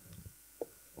you.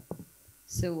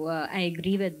 So I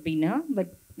agree with Bina,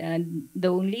 but the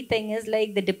only thing is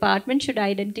like the department should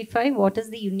identify what is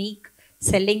the unique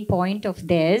selling point of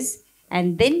theirs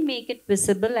and then make it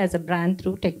visible as a brand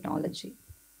through technology.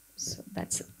 So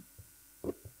that's it.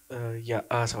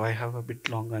 So I have a bit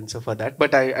long answer for that,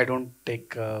 but I don't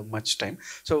take much time.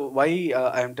 So why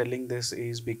I am telling this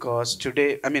is because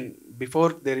today,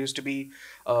 before there used to be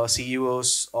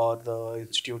CEOs or the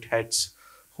institute heads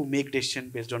who make decision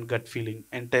based on gut feeling,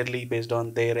 entirely based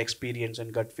on their experience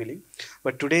and gut feeling.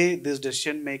 But today, these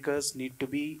decision makers need to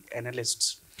be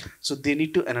analysts. So they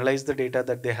need to analyze the data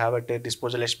that they have at their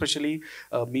disposal. Especially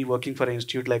me working for an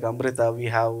institute like Amrita, we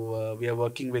are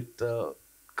working with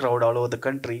crowd all over the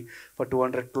country for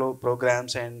 200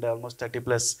 programs and almost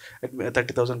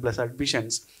 30,000 plus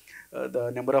admissions.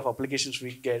 The number of applications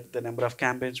we get, the number of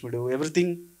campaigns we do,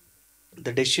 everything.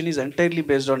 The decision is entirely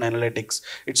based on analytics.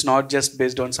 It's not just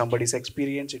based on somebody's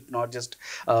experience. It's not just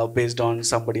based on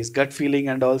somebody's gut feeling.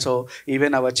 And also,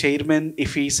 even our chairman,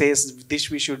 if he says this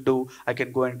we should do, I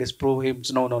can go and disprove him.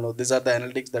 So, no. These are the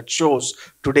analytics that shows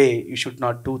today you should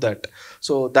not do that.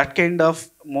 So that kind of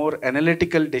more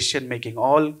analytical decision making,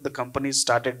 all the companies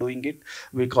started doing it.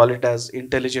 We call it as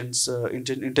intelligent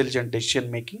decision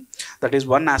making. That is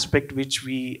one aspect which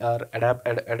we are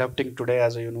adapting today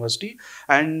as a university.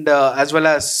 And as well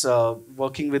as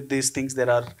working with these things, there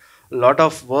are a lot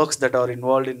of works that are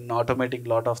involved in automating a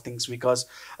lot of things, because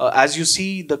as you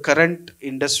see, the current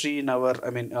industry in our,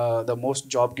 the most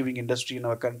job giving industry in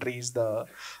our country is the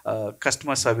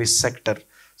customer service sector.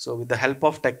 So with the help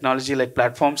of technology like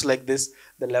platforms like this,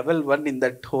 the level 1 in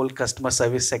that whole customer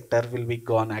service sector will be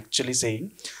gone, actually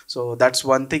saying. So that's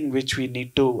one thing which we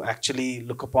need to actually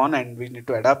look upon, and we need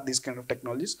to adapt these kind of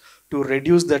technologies to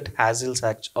reduce that hassles.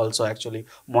 Also actually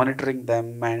monitoring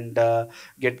them and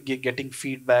getting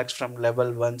feedbacks from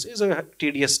level 1s is a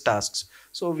tedious task.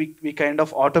 So we kind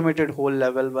of automated whole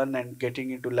level 1 and getting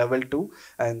into level 2,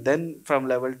 and then from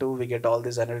level 2 we get all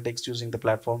these analytics using the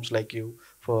platforms like you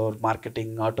for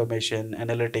marketing, automation,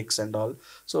 analytics and all.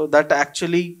 So that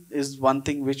actually is one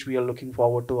thing which we are looking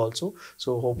forward to also.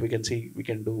 So hope we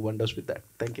can do wonders with that.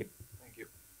 Thank you. Thank you.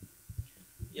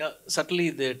 Yeah, certainly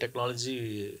the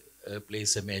technology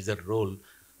plays a major role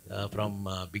from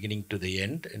beginning to the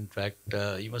end. In fact,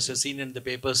 you must have seen in the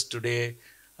papers today,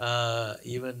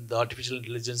 even the artificial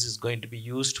intelligence is going to be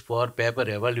used for paper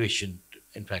evaluation.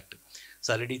 In fact,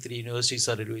 so already 3 universities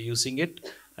are using it,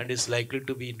 and is likely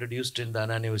to be introduced in the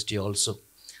Anna University also.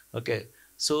 Okay,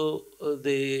 so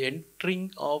the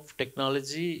entering of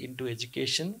technology into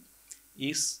education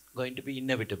is going to be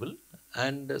inevitable,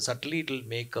 and certainly it will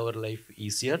make our life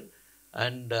easier,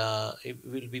 and it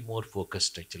will be more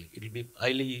focused. Actually, it will be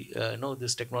highly,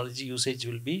 this technology usage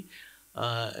will be,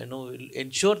 will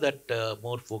ensure that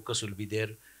more focus will be there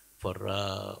for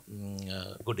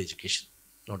good education,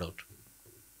 no doubt.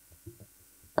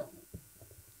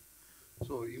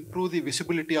 So improve the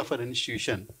visibility of an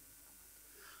institution.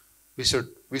 We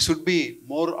should be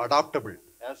more adaptable.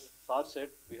 As Sir said,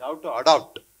 we have to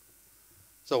adapt.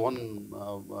 So one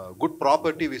good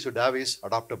property we should have is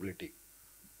adaptability.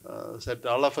 That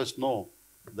all of us know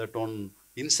that one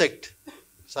insect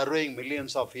surveying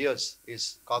millions of years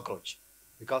is cockroach.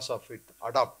 Because of it,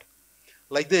 adapt.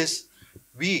 Like this,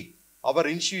 our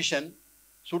institution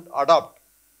should adapt.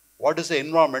 What is the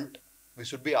environment? We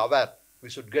should be aware. we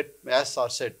should get, as Sir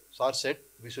said,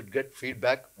 we should get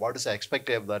feedback. What is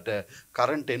expected of that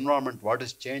current environment? What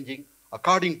is changing?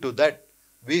 According to that,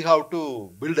 we have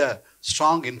to build a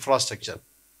strong infrastructure,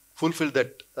 fulfill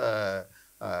that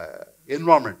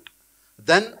environment.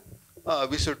 Then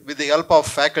we should, with the help of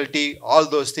faculty, all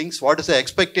those things, what is the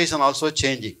expectation also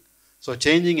changing? So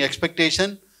changing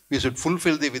expectation, we should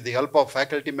fulfill with the help of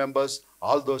faculty members,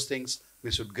 all those things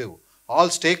we should give. All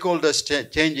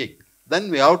stakeholders changing. Then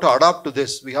we have to adapt to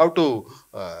this. We have to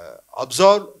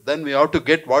observe. Then we have to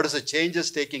get what is the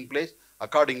changes taking place.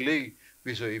 Accordingly,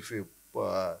 we should, if we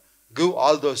give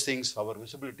all those things, our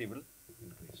visibility will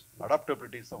increase.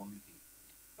 Adaptability is the only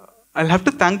thing. I'll have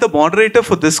to thank the moderator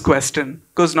for this question,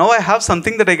 because now I have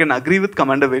something that I can agree with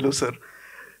Commander Velu, sir.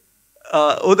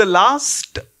 Over the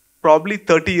last probably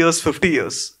 30 years, 50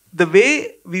 years, the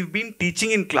way we've been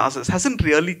teaching in classes hasn't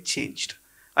really changed.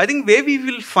 I think where we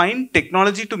will find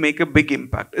technology to make a big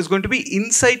impact is going to be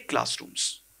inside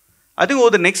classrooms. I think over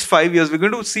the next 5 years, we're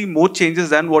going to see more changes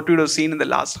than what we would have seen in the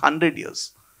last 100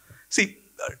 years. See,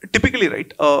 typically,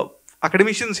 right,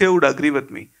 academicians here would agree with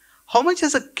me. How much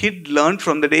has a kid learned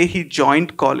from the day he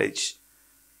joined college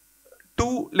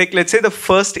to, like, let's say the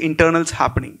first internals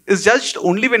happening is judged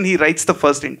only when he writes the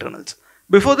first internals.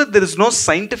 Before that, there is no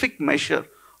scientific measure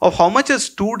of how much a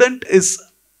student is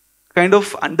kind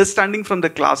of understanding from the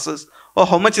classes or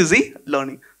how much is he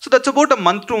learning. So that's about a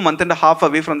month to a month and a half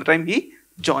away from the time he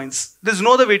joins. There's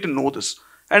no other way to know this.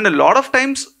 And a lot of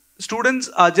times, students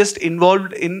are just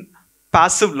involved in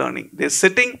passive learning. They're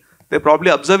sitting, they're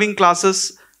probably observing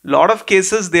classes. A lot of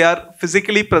cases, they are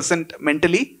physically present,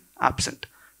 mentally absent.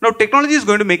 Now, technology is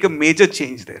going to make a major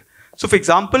change there. So, for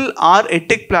example, our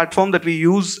EdTech platform that we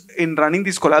use in running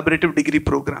these collaborative degree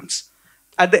programs,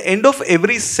 at the end of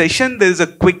every session, there is a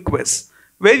quick quiz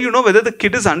where you know whether the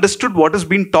kid has understood what is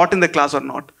being taught in the class or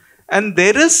not. And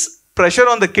there is pressure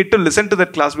on the kid to listen to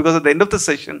that class, because at the end of the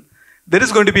session, there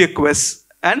is going to be a quiz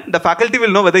and the faculty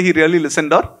will know whether he really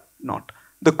listened or not.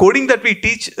 The coding that we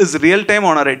teach is real time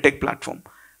on our EdTech platform.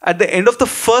 At the end of the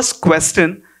first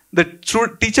question, the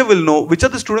teacher will know which are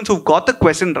the students who got the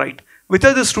question right, which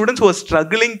are the students who are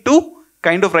struggling to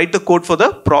kind of write the code for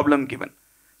the problem given.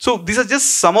 So these are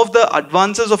just some of the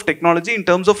advances of technology in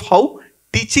terms of how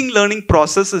teaching learning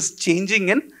process is changing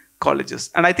in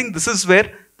colleges. And I think this is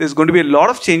where there's going to be a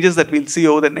lot of changes that we'll see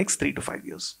over the next 3 to 5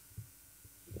 years.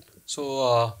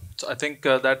 So I think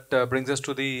that brings us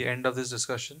to the end of this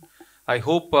discussion. I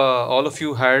hope all of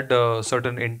you had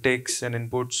certain intakes and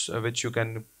inputs which you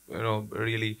can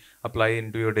really apply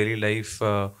into your daily life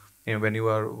when you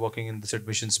are working in this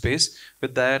admission space.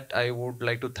 With that, I would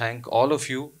like to thank all of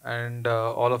you and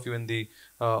all of you in the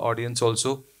audience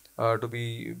also to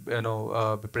be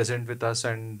present with us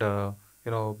and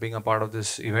being a part of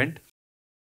this event.